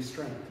that gives me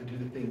strength to do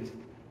the things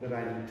that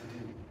I need to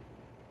do.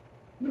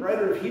 The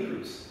writer of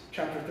Hebrews,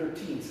 chapter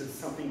 13, says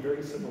something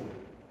very similar.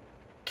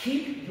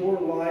 Keep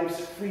your lives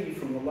free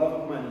from the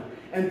love of money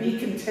and be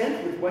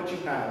content with what you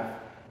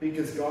have,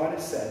 because God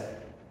has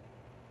said,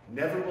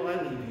 never will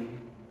I leave you,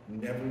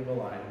 never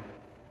will I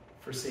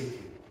forsake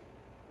you.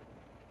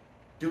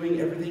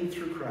 Doing everything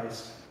through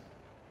Christ,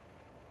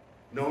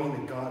 knowing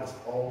that God is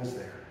always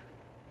there.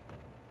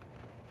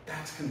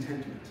 That's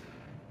contentment.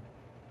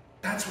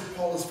 That's what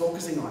Paul is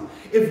focusing on.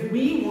 If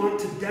we want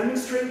to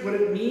demonstrate what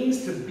it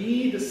means to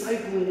be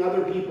discipling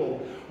other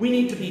people, we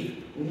need to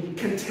be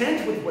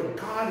content with what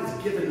God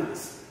has given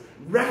us,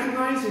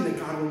 recognizing that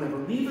God will never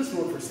leave us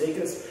nor forsake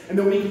us, and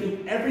that we can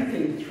do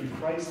everything through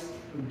Christ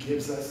who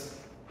gives us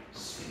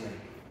strength.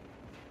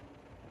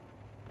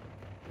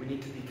 We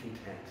need to be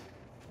content.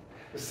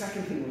 The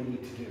second thing we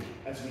need to do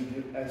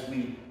as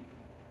we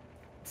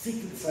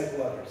seek to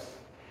disciple others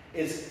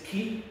is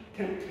keep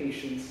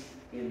temptations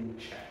in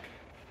check.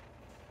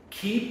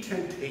 Keep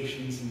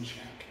temptations in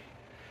check.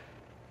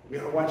 We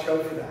got to watch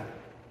out for that.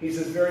 He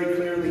says very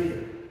clearly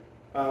here.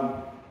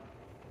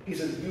 He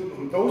says,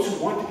 those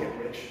who want to get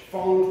rich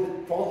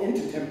fall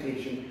into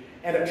temptation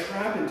and a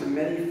trap into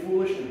many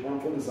foolish and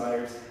harmful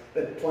desires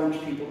that plunge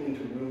people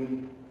into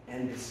ruin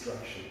and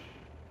destruction.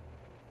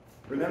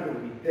 Remember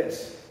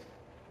this,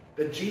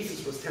 that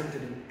Jesus was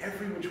tempted in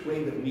every which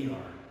way that we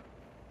are,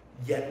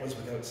 yet was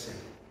without sin.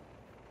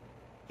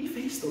 He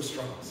faced those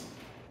struggles.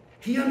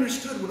 He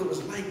understood what it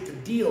was like to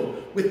deal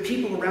with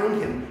people around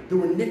him that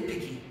were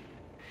nitpicky.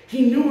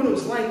 He knew what it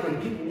was like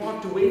when people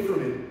walked away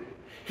from him.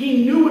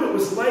 He knew what it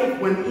was like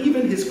when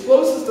even his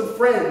closest of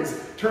friends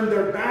turned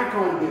their back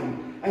on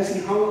him as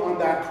he hung on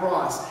that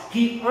cross.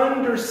 He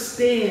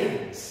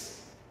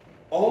understands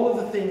all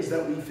of the things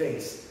that we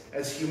face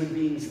as human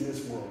beings in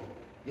this world,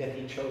 yet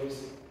he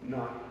chose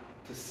not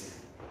to sin.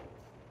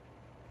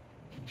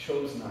 He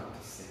chose not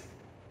to sin.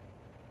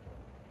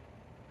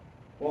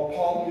 While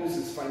Paul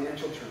uses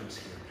financial terms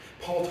here,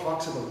 Paul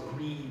talks about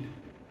greed,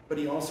 but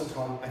he also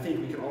I think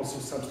we can also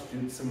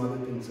substitute some other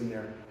things in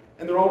there,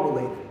 and they're all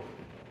related.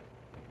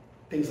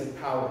 Things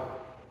like power,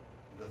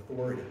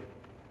 authority.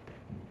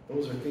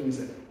 Those are things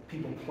that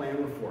people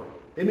clamor for.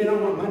 They may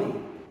not want money,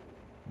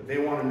 but they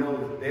want to know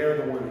that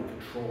they're the one in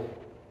control.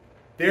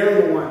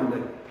 They're the one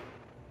that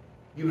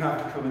you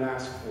have to come and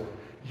ask for.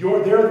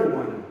 They're the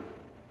one.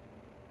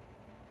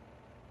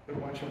 But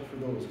watch out for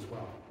those as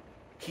well.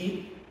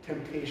 Keep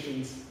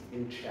temptations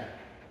in check.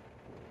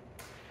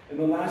 And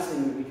the last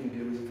thing that we can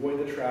do is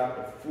avoid the trap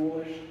of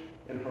foolish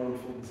and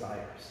harmful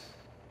desires.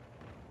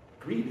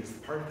 Greed is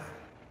part of that.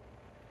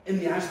 In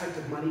the aspect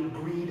of money,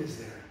 greed is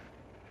there.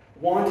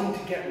 Wanting to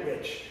get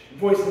rich.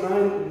 Verse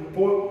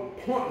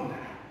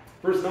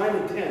 9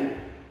 and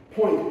 10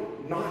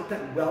 point not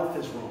that wealth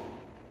is wrong.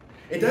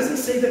 It doesn't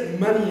say that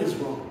money is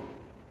wrong.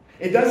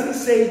 It doesn't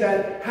say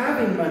that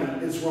having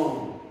money is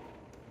wrong.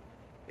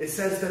 It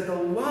says that the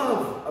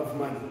love of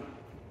money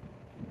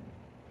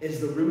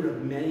is the root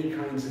of many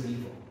kinds of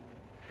evil.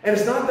 And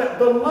it's not that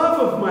the love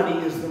of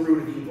money is the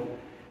root of evil.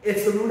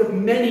 It's the root of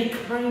many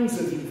kinds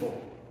of evil.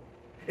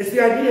 It's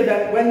the idea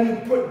that when you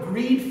put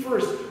greed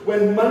first,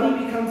 when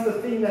money becomes the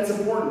thing that's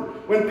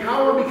important, when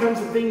power becomes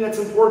the thing that's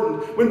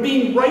important, when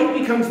being right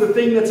becomes the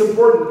thing that's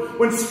important,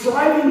 when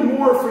striving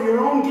more for your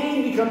own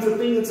gain becomes the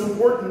thing that's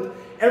important,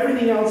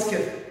 everything else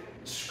gets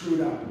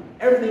screwed up.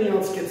 Everything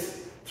else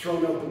gets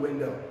thrown out the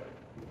window.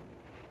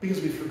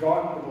 Because we've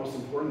forgotten the most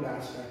important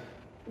aspect,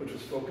 which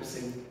was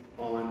focusing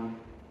on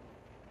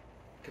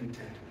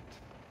contentment.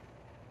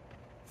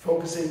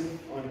 Focusing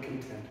on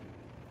contentment.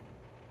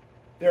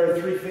 There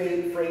are three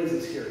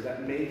phrases here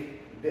that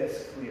make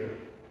this clear.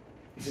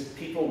 He says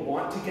people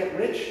want to get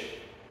rich.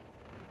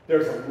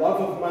 There's a love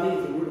of money,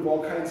 the root of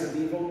all kinds of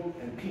evil,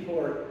 and people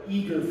are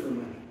eager for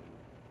money.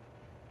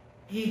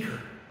 Eager.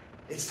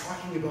 It's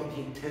talking about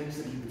the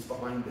intensity that's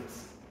behind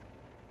this.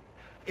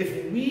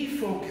 If we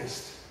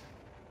focused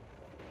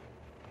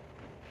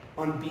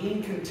on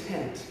being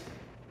content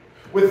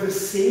with the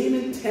same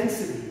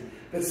intensity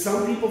that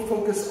some people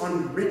focus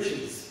on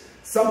riches,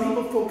 some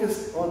people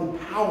focus on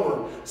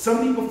power,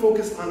 some people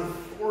focus on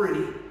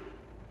authority,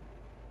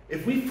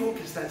 if we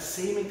focus that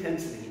same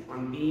intensity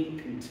on being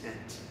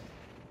content,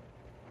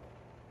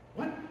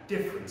 what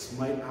difference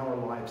might our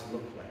lives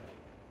look like?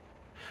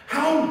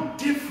 How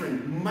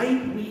different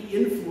might we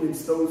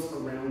influence those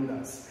around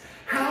us?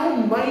 How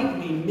might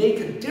we make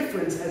a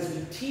difference as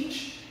we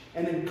teach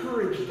and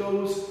encourage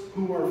those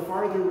who are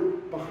farther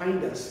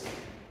behind us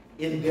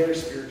in their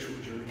spiritual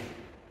journey?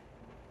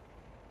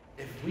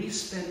 If we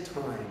spend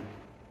time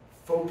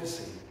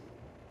focusing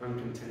on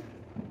contentment.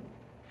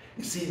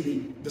 You see,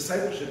 the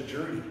discipleship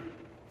journey,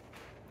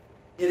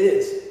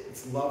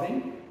 it's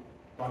loving.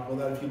 Talked about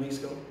that a few weeks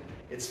ago.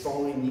 It's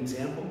following the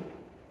example.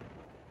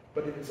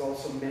 But it is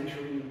also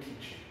mentoring and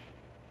teaching.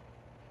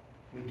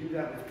 We do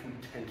that with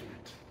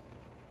contentment.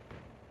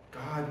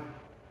 God,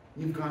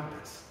 you've got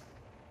this,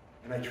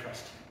 and I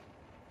trust you.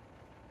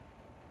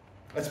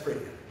 Let's pray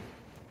together.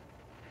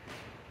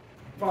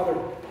 Father,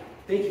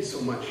 thank you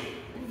so much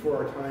for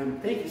our time.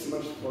 Thank you so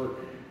much for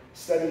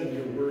studying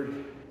your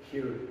word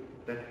here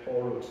that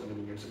Paul wrote so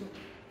many years ago.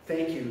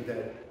 Thank you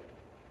that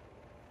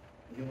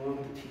you long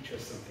to teach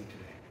us something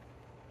today.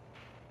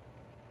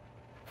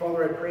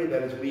 Father, I pray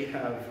that as we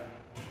have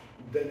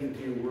dug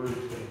into your word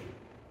today,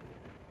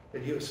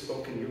 that you have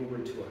spoken your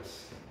word to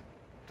us.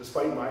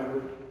 Despite my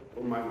word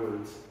or my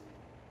words,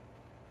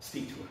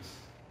 speak to us.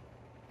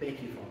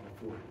 Thank you, Father,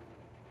 for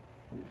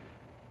it.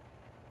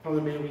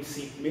 Father, may we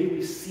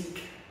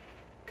seek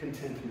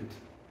contentment.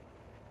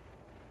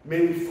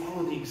 May we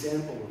follow the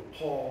example of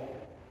Paul,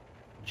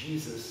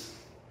 Jesus,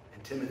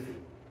 and Timothy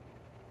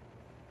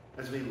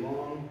as we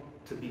long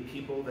to be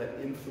people that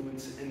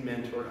influence and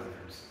mentor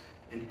others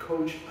and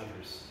coach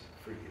others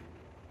for you.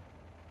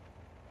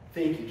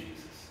 Thank you,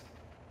 Jesus,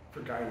 for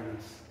guiding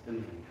us and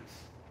leading us.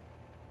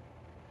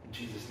 In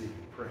Jesus' name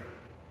we pray.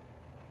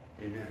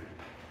 Amen.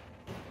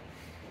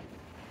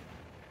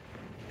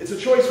 It's a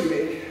choice we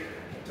make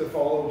to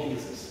follow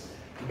Jesus.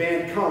 The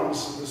band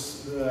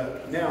comes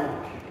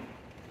now.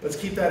 Let's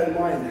keep that in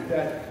mind,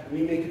 that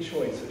we make a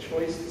choice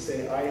to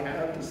say, I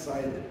have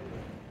decided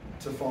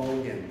to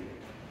follow him,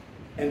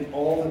 and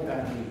all that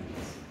that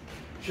means.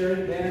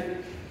 Sharon,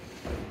 band.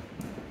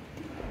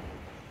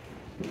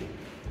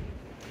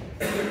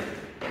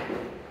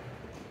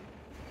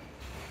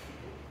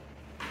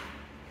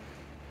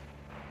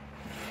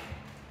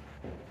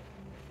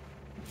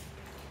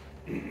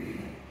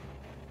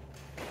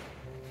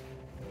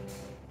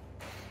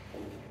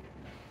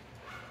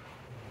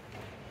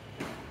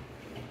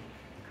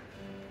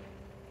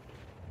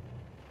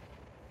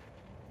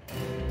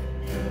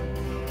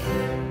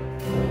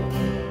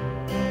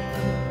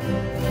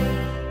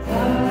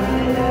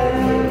 I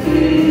love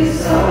you.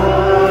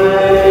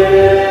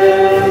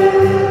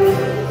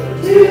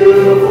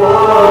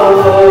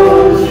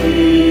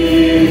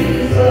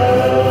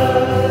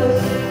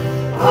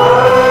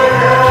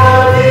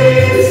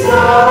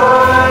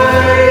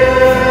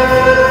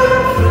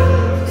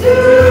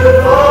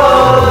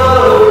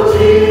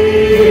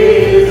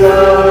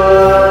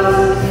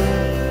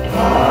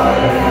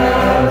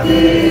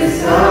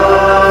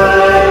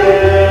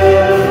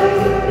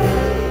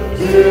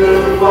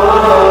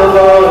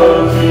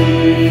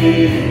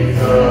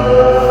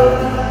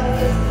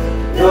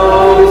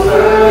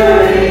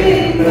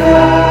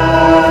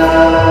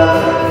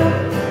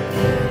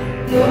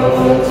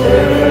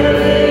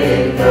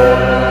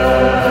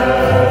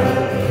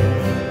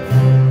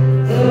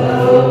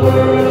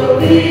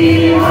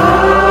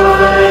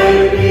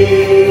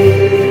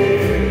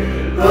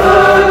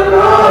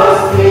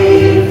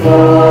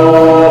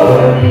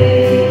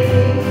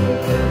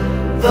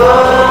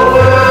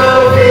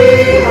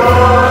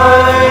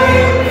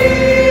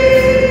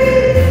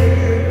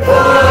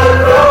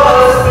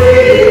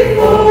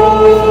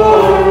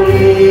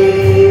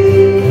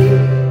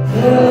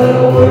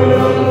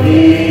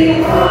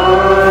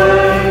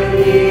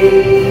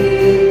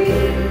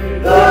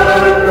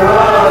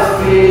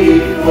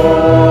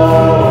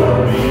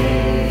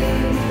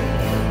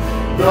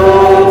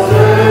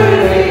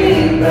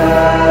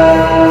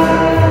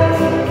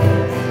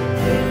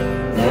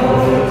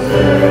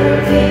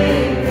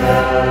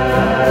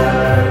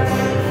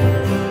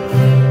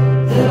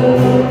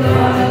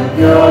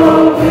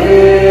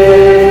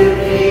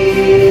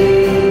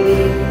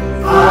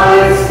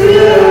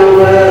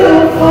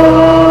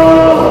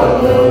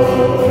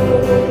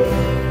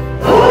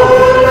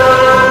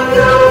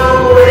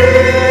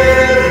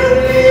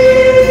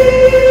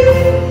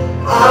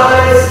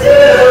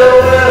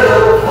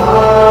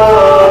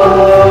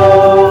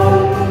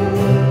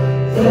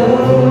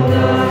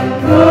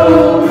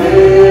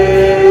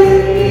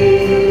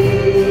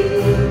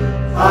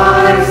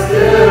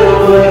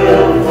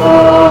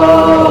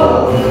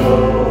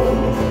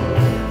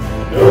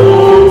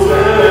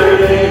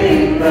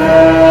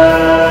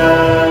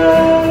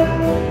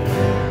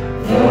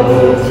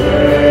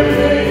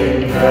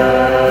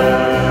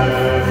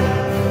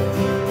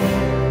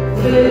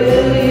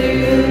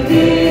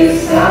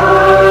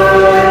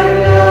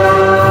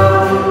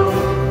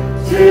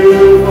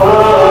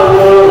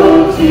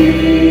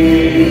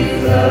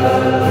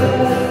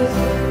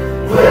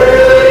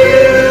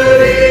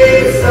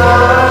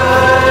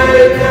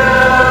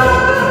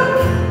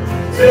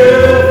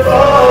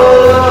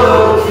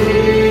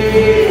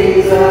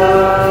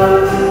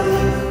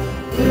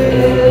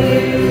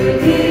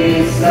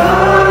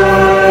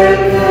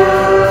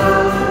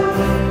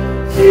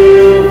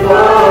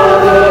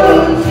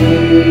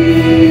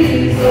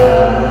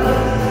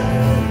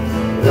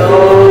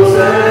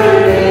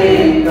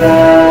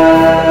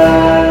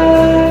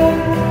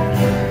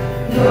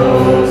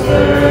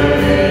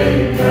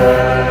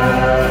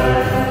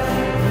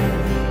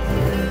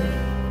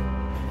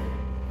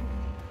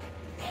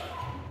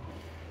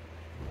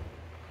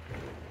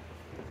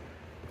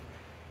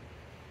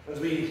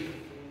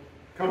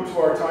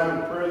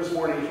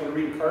 morning, I just want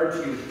to read a card to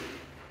you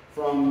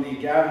from the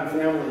Gavin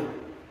family.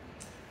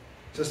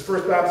 It says,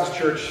 First Baptist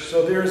Church,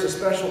 so here's a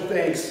special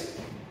thanks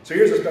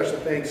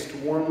to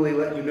warmly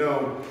let you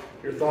know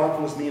your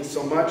thoughtfulness means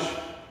so much,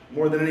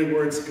 more than any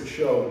words could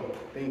show.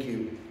 Thank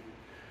you.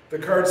 The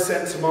cards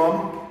sent to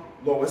Mom,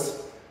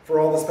 Lois, for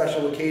all the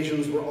special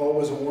occasions were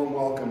always a warm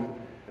welcome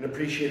and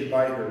appreciated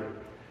by her.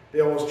 They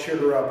always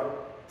cheered her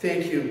up.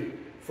 Thank you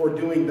for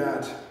doing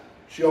that.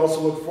 She also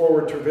looked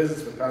forward to her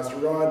visits with Pastor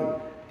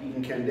Rod and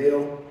Deacon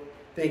Candale.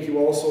 Thank you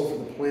also for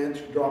the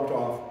plant dropped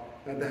off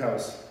at the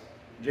house.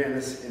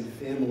 Janice and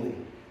family.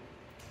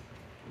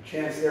 A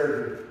chance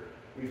there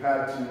we've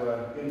had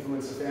to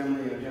influence a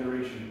family and a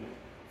generation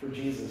for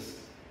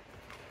Jesus.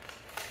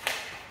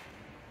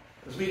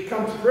 As we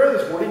come to prayer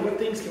this morning, what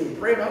things can we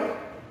pray about?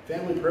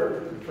 Family prayer,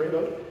 what can we pray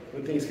about?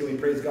 What things can we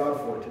praise God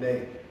for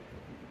today?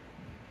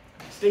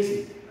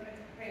 Stacy. I'm going to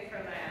pray for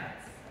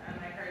Lance. I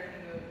heard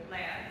he moved.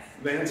 Lance.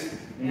 Lance?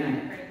 Mm-hmm. Yeah, I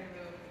heard he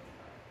moved.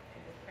 I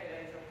just pray that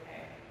he's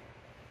okay.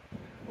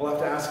 I'll have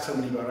to ask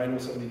somebody about it. I know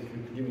somebody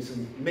can give me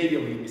some, maybe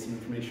he'll give me some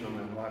information on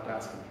that. I'll have to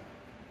ask him.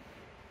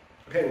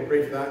 Okay, we'll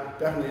pray for that,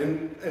 definitely.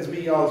 And as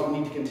we all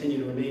need to continue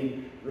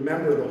to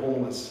remember the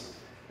homeless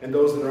and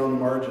those that are on the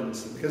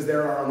margins, because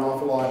there are an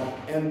awful lot,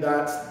 and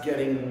that's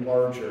getting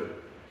larger.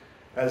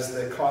 As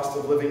the cost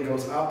of living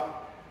goes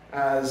up,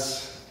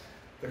 as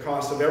the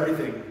cost of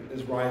everything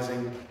is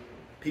rising,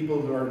 people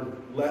who are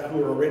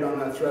right on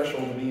that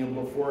threshold of being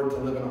able to afford to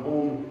live in a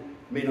home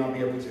may not be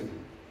able to.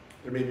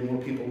 There may be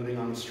more people living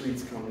on the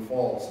streets come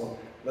fall, so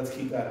let's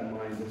keep that in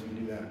mind as we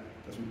do that,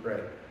 as we pray.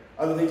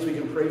 Other things we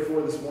can pray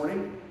for this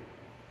morning.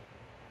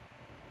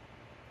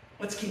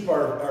 Let's keep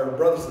our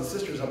brothers and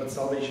sisters up at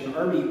Salvation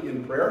Army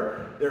in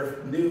prayer.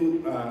 Their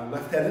new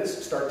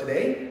lieutenants start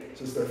today,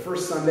 so it's their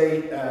first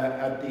Sunday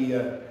at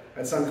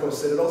Suncoast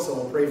Citadel, so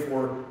we'll pray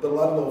for the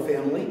Ludlow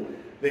family.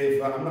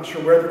 I'm not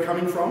sure where they're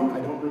coming from, I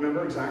don't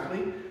remember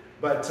exactly,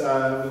 but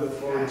we look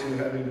forward to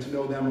having to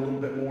know them a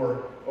little bit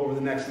more over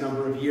the next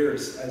number of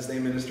years as they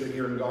minister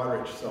here in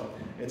Goderich, so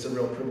it's a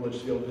real privilege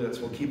to be able to do this.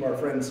 We'll keep our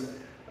friends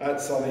at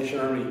Salvation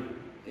Army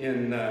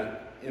in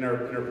our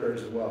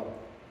prayers as well.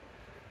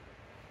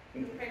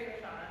 Pray for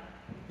Sean.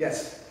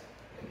 Yes.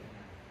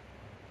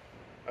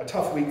 A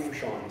tough week for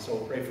Sean, so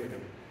we'll pray for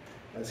him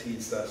as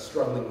he's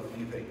struggling with a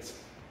few things.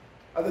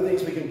 Other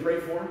things we can pray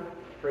for,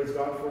 praise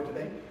God for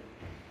today.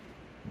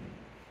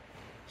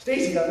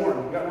 Stacy, got more.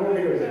 We got more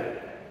here, is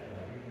it?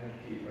 We can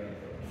keep praying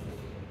for our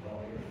sisters and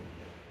volunteers.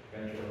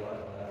 Been through a lot of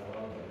that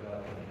well, but God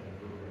can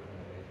improve her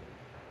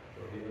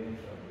for healing,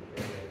 so we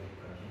pray that we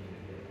continue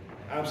to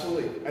get.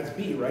 Absolutely. That's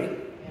B, right?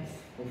 Yes.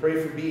 We'll pray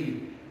for B.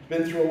 He's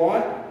been through a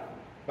lot,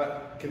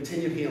 but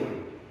continued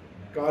healing.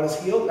 God has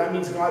healed. That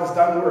means God has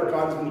done work.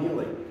 God has been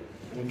healing.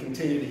 And we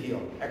continue to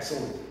heal.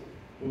 Excellent.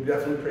 We'll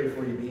definitely pray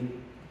for you, B.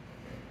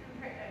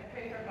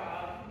 Pray for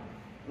Bob.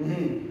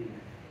 Mm-hmm.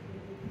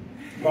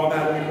 Bob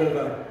had a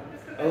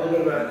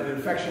little bit of an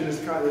infection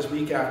this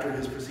week after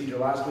his procedure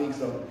last week,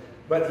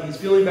 but he's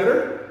feeling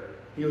better.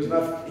 He was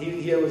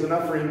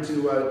enough for him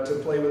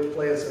to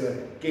play us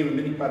a game of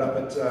mini putt up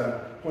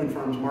at Point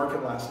Farms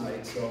Market last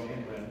night. So,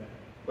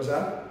 what's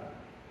that?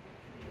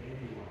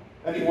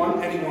 And he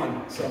won.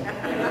 So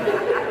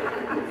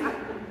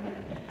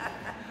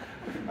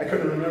I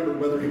couldn't remember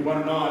whether he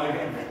won or not,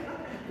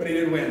 but he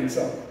did win.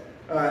 So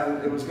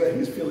it was good. He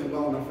was feeling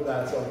well enough for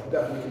that. So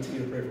definitely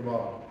continue to pray for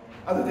Bob.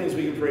 Other things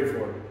we can pray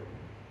for.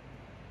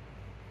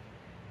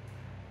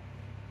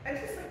 I'd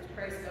just like to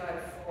praise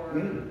God for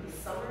the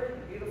summer,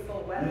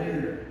 beautiful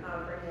weather,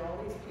 bringing all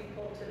these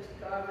people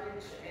to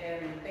Goderich,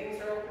 and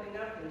things are opening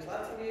up. There's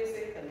lots of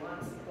music and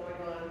lots of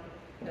going on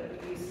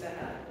that we used to have,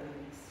 and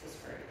it's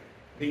just great.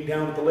 Being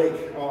down at the lake.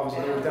 Oh, so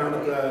I was down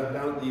at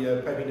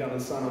the Piping Down the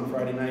Sun on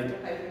Friday night.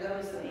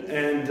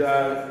 And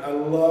I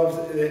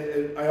loved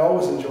it. I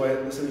always enjoy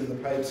it, listening to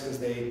the pipes, because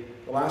the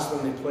last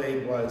one they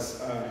played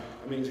was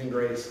Amazing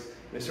Grace.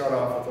 They start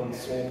off with a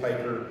soul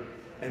piper,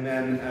 and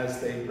then as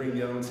they bring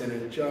the elements in,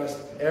 it just,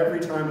 every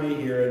time I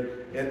hear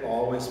it, it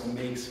always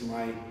makes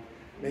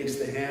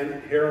the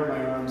hair on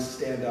my arms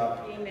stand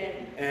up.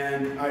 Amen.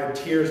 And I have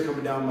tears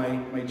coming down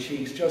my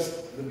cheeks,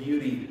 just the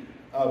beauty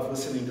of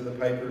listening to the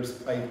pipers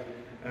pipe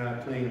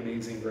playing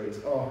Amazing Grace.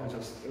 Oh, it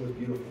was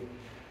beautiful.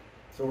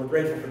 So we're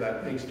grateful for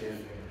that. Thanks,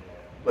 Jan.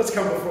 Let's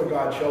come before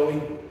God, shall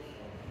we?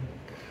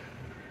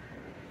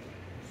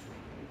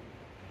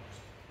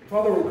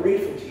 Father, we're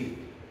grateful to you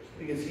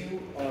because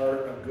you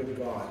are a good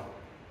God.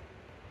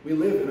 We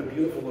live in a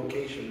beautiful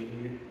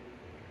location.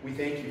 We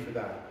thank you for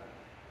that.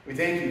 We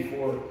thank you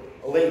for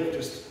a lake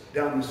just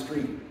down the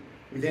street.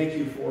 We thank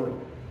you for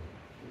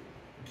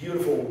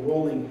beautiful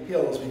rolling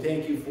hills. We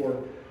thank you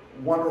for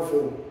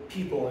wonderful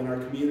people in our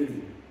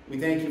community. We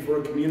thank you for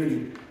a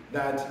community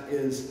that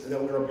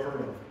we're a part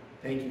of.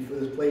 Thank you for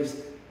this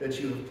place that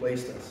you have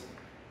placed us.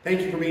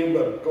 Thank you for being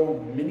able to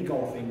go mini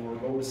golfing or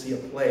go to see a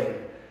play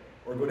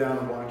or go down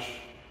and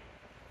watch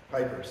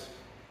pipers.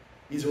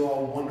 These are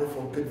all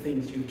wonderful, good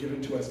things you've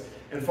given to us.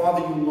 And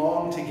Father, you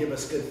long to give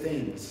us good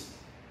things.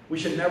 We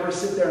should never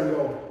sit there and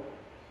go,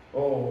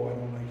 oh, I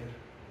don't like it.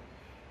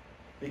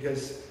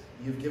 because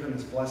you've given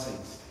us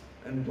blessings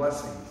and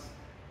blessings.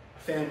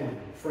 Family,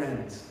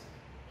 friends,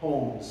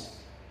 homes,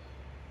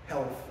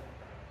 health.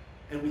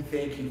 And we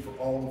thank you for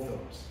all of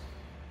those.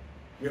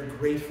 We are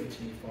grateful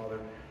to you, Father.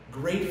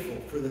 Grateful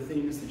for the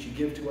things that you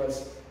give to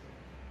us,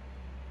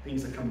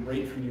 things that come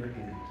right from your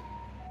hand.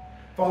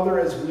 Father,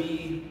 as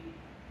we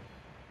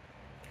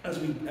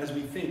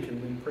think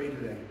and we pray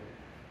today,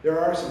 there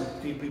are some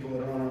people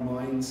that are on our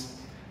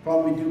minds.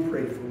 Father, we do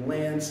pray for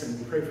Lance, and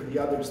we pray for the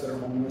others that are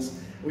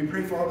homeless. We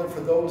pray, Father,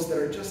 for those that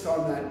are just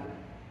on that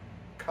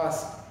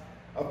cusp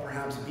of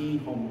perhaps being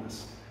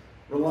homeless,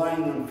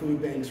 relying on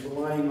food banks,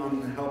 relying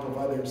on the help of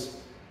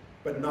others,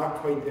 but not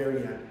quite there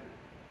yet.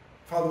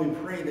 Father, we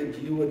pray that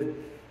you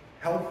would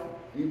help,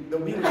 that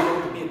we would be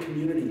able to be a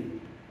community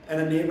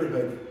and a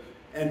neighborhood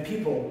and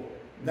people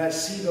that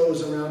see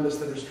those around us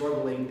that are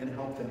struggling and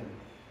help them.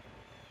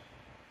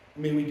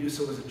 May we do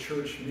so as a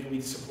church. May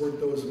we support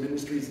those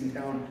ministries in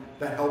town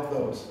that help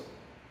those.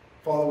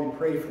 Father, we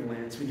pray for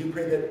Lance. We do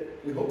pray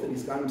that, we hope that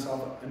he's got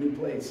himself a new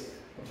place,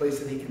 a place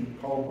that he can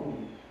call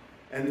home.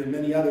 And there are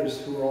many others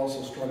who are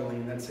also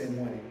struggling in that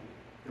same way.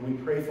 And we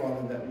pray,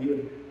 Father, that we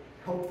would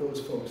help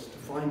those folks to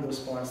find those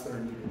spots that are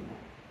needed.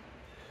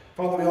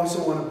 Father, we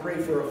also want to pray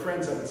for our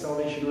friends at the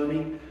Salvation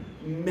Army,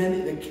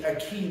 a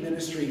key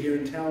ministry here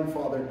in town,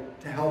 Father,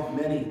 to help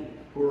many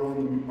who are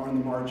on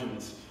the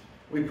margins.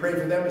 We pray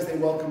for them as they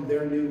welcome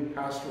their new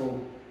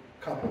pastoral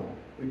couple.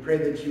 We pray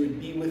that you would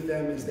be with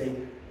them as they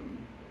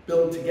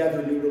build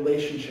together new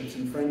relationships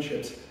and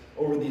friendships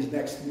over these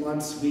next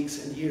months,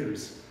 weeks, and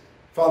years.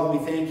 Father,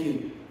 we thank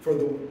you for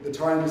the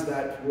times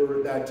that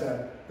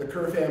the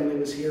Kerr family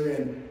was here,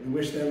 and we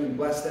wish them and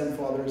bless them,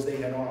 Father, as they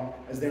head off,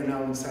 as they're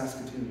now in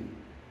Saskatoon.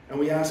 And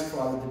we ask,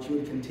 Father, that you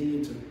would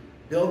continue to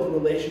build the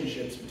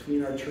relationships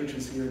between our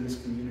churches here in this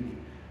community.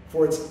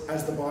 For it's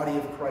as the body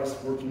of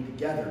Christ working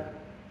together,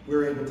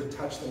 we're able to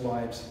touch the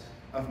lives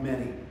of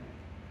many.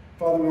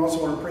 Father, we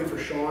also want to pray for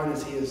Sean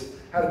as he has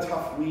had a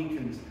tough week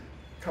and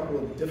a couple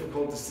of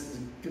difficult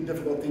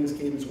things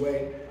came his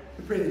way.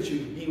 We pray that you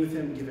be with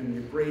him, give him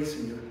your grace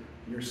and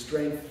your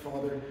strength,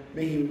 Father.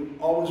 May he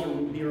always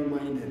be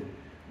reminded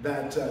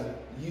that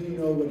you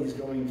know what he's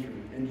going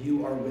through and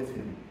you are with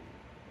him.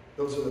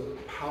 Those are the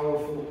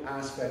powerful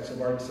aspects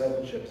of our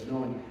discipleship, is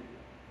knowing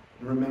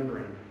and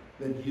remembering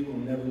that you will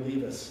never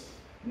leave us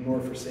nor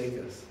forsake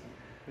us.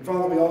 And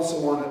Father, we also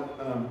want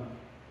to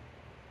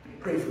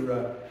pray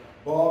for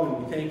Bob,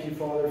 and we thank you,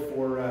 Father,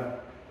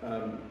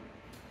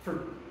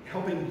 for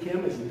helping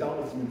him as he dealt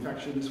with some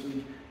infection this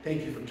week.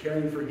 Thank you for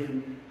caring for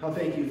him.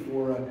 Thank you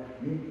for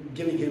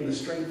giving him the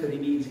strength that he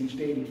needs each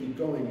day to keep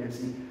going as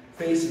he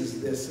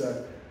faces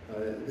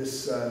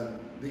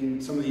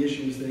some of the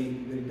issues that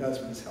he does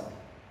with his health.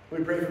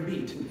 We pray for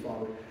Bee too,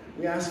 Father.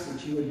 We ask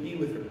that you would be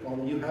with her,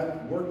 Father. You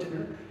have worked in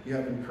her, you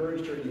have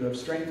encouraged her, you have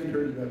strengthened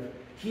her, you have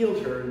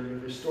healed her, and you're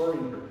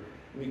restoring her.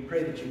 And we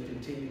pray that you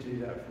continue to do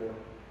that for her.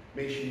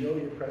 May she know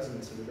your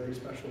presence in a very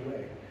special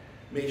way.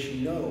 May she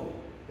know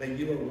that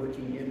you are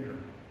working in her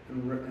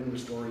and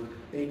restoring her.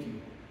 Thank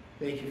you.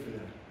 Thank you for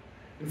that.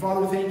 And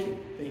Father, thank you.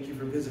 Thank you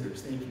for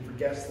visitors. Thank you for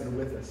guests that are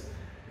with us.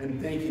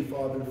 And thank you,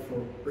 Father,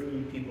 for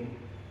bringing people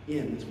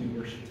in as we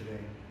worship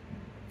today.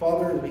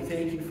 Father, we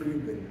thank you for your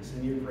goodness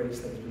and your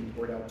grace that has been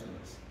poured out to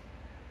us.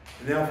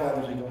 And now,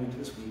 Father, as we go into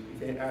this week,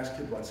 we ask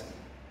your blessing.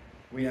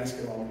 We ask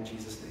it all in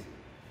Jesus' name.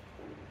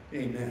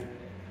 Amen.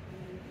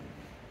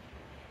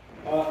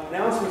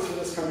 Announcements for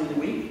this coming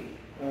week.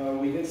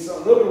 We did a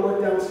little bit of work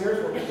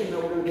downstairs. We're hoping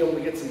that we're going to be able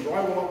to get some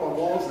drywall up on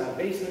walls in that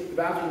basement, the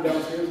bathroom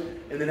downstairs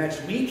in the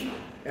next week.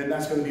 And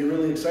that's going to be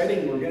really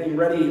exciting. We're getting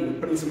ready. We're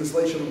putting some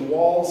insulation on the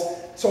walls.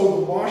 So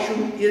the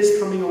washroom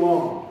is coming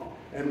along.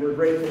 And we're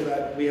grateful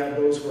that we have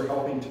those who are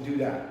helping to do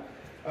that.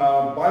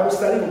 Bible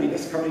study will be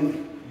this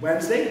coming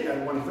Wednesday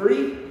at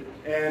 1:30.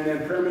 And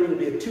then prayer meeting will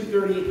be at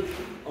 2:30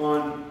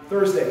 on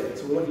Thursday.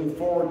 So we're looking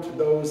forward to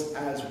those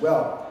as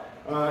well.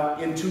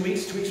 In 2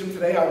 weeks from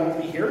today, I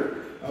won't be here.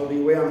 I'll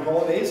be away on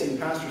holidays, and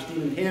Pastor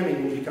Stephen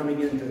Hamming will be coming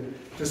in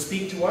to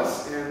speak to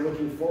us, and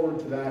looking forward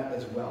to that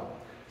as well.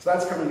 So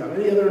that's coming up.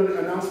 Any other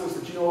announcements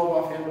that you know of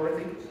offhand,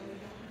 Dorothy?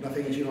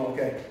 Nothing that you know,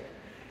 okay.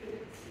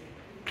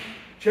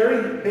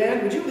 Cherry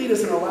Band, would you lead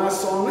us in our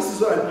last song? This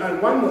is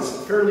one that's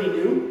fairly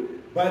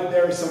new, but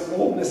there's some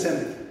oldness in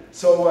it.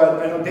 So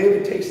I know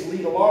David takes the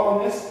lead a lot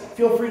on this.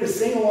 Feel free to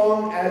sing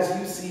along as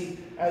you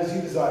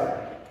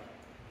desire.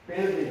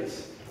 Band, lead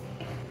us.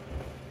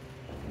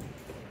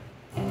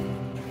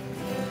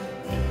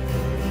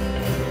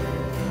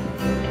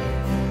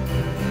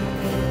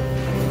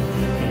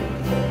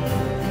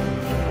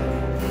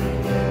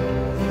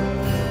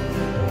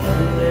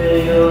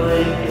 You'll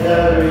make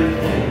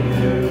everything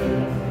new.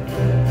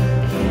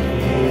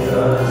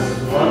 Jesus,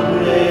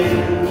 one day,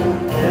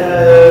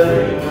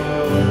 every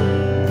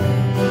move.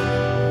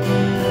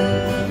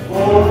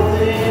 All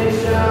things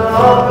shall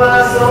all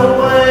pass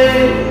away,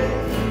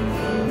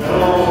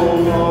 no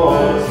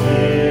more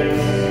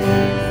tears.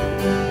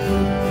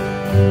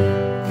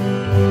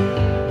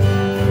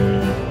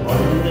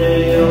 One day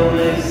you'll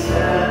make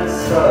sense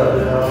of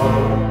it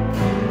all.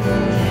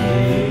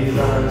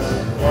 Jesus,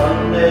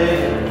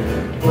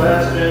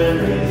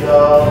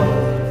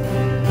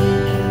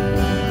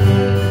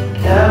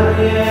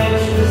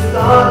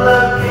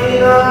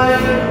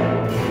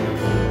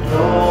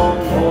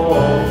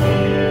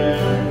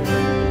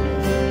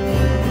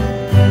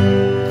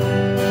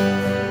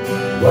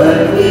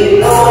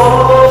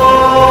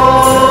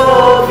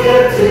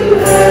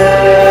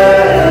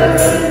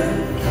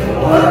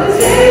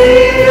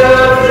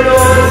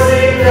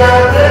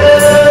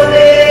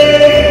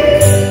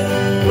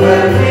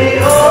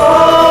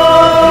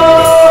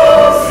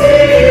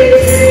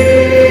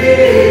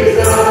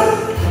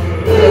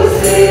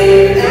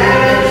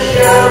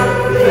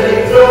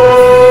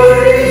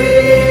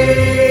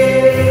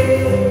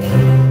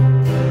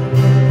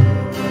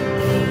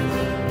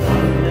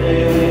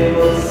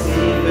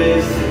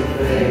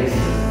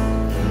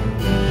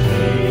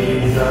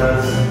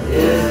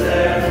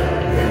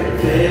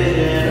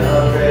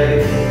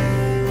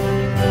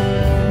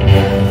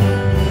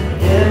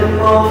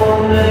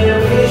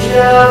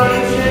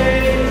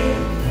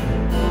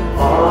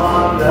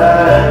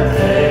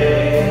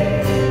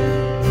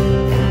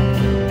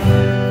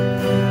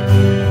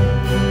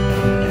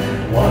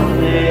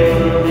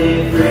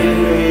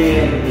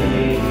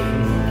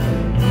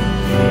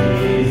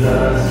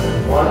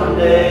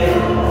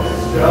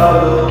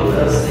 struggle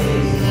will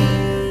cease.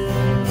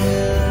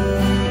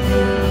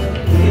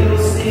 We will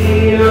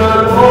see your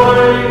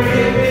glory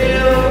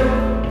revealed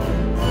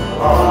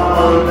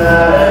on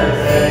that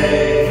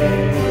day.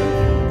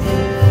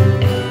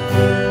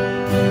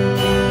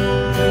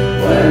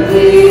 When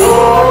we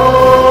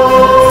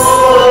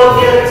all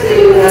get to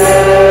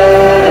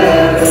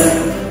heaven,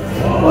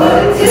 what a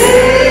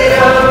day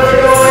of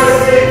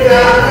rejoicing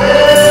that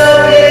will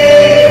be.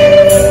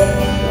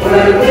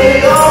 When we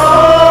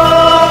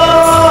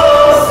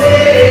all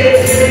see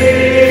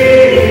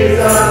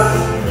Jesus,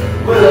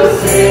 we'll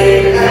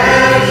sing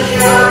and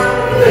shout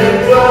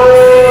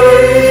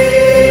victory.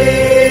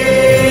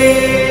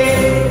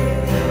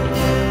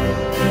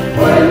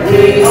 When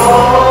we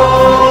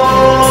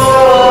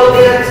all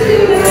get to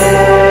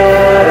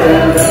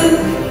heaven,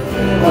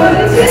 what a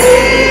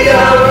day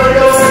of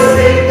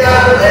rejoicing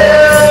that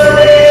will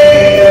be.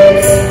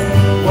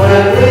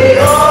 When we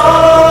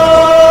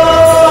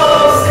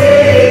all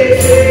see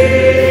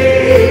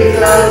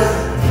Jesus,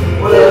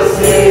 we'll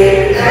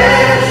sing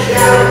and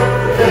shout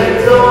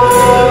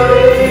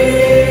victory.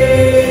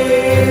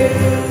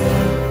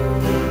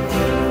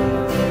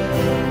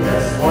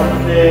 Yes, one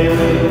day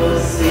we will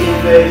see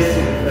face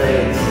to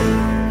face.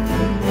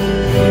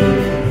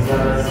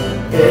 Jesus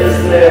is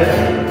there,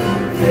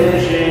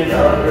 vision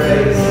of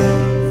grace.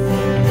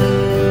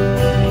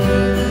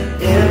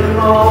 In a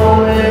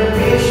moment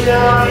we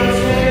shall be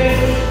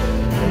changed.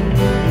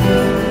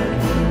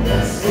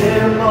 Yes,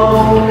 in a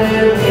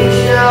moment we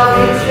shall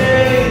be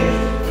changed.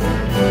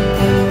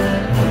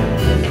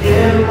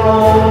 In a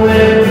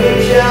moment we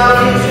shall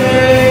be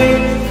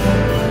changed.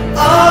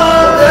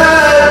 On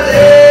that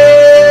day,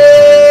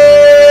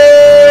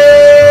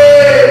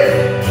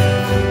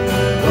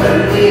 when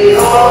we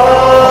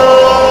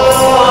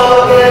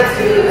all get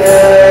to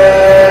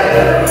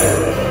heaven,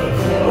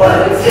 what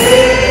a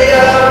day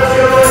of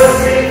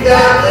rejoicing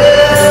that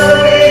will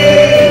be.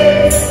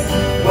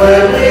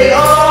 When we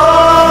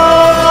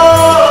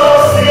all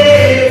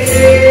see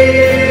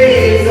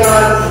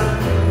Jesus,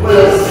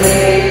 we'll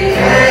sing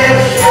and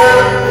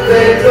shout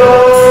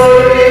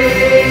victory.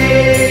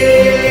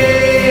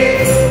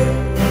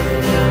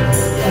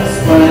 Yes,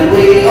 when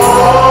we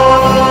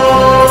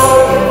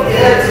all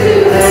get to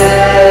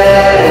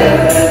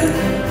heaven,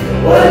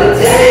 what a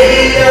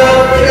day of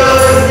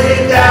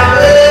rejoicing that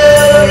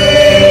will be.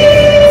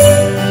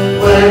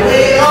 When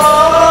we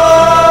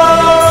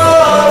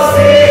all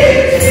see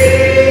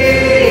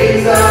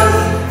Jesus,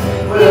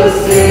 we'll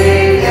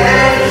sing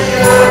and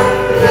shout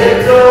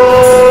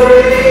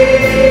victory.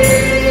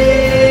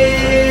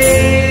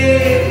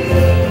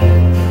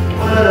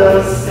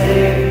 We'll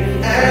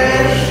sing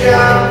and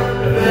shout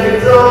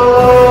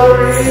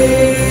victory.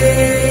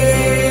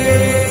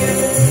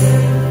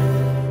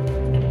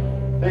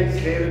 Thanks,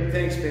 David.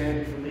 Thanks,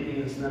 band, for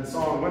leading us in that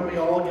song. When we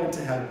all get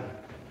to heaven,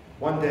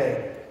 one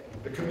day,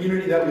 the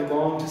community that we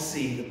long to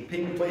see,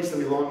 the place that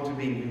we long to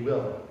be, we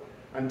will.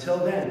 Until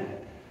then,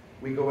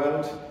 we go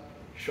out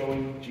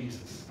showing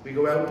Jesus. We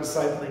go out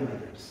discipling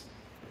others.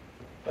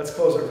 Let's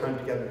close our time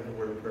together in a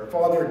word of prayer.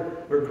 Father,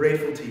 we're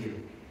grateful to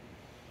you.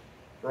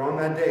 For on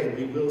that day,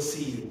 we will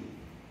see you.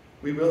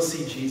 We will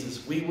see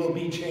Jesus. We will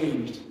be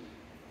changed.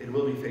 It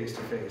will be face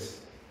to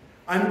face.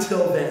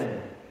 Until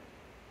then,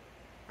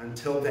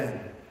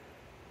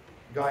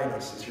 guide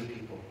us as your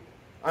people.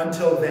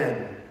 Until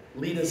then,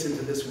 lead us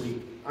into this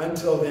week.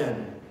 Until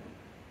then,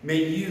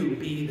 may you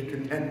be the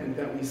contentment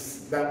that we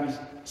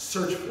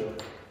search for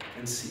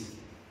and seek.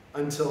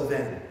 Until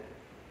then,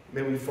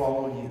 may we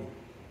follow you.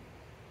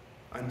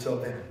 Until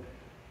then,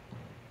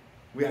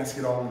 we ask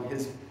it all in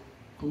his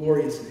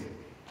glorious name.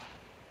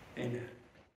 Amen.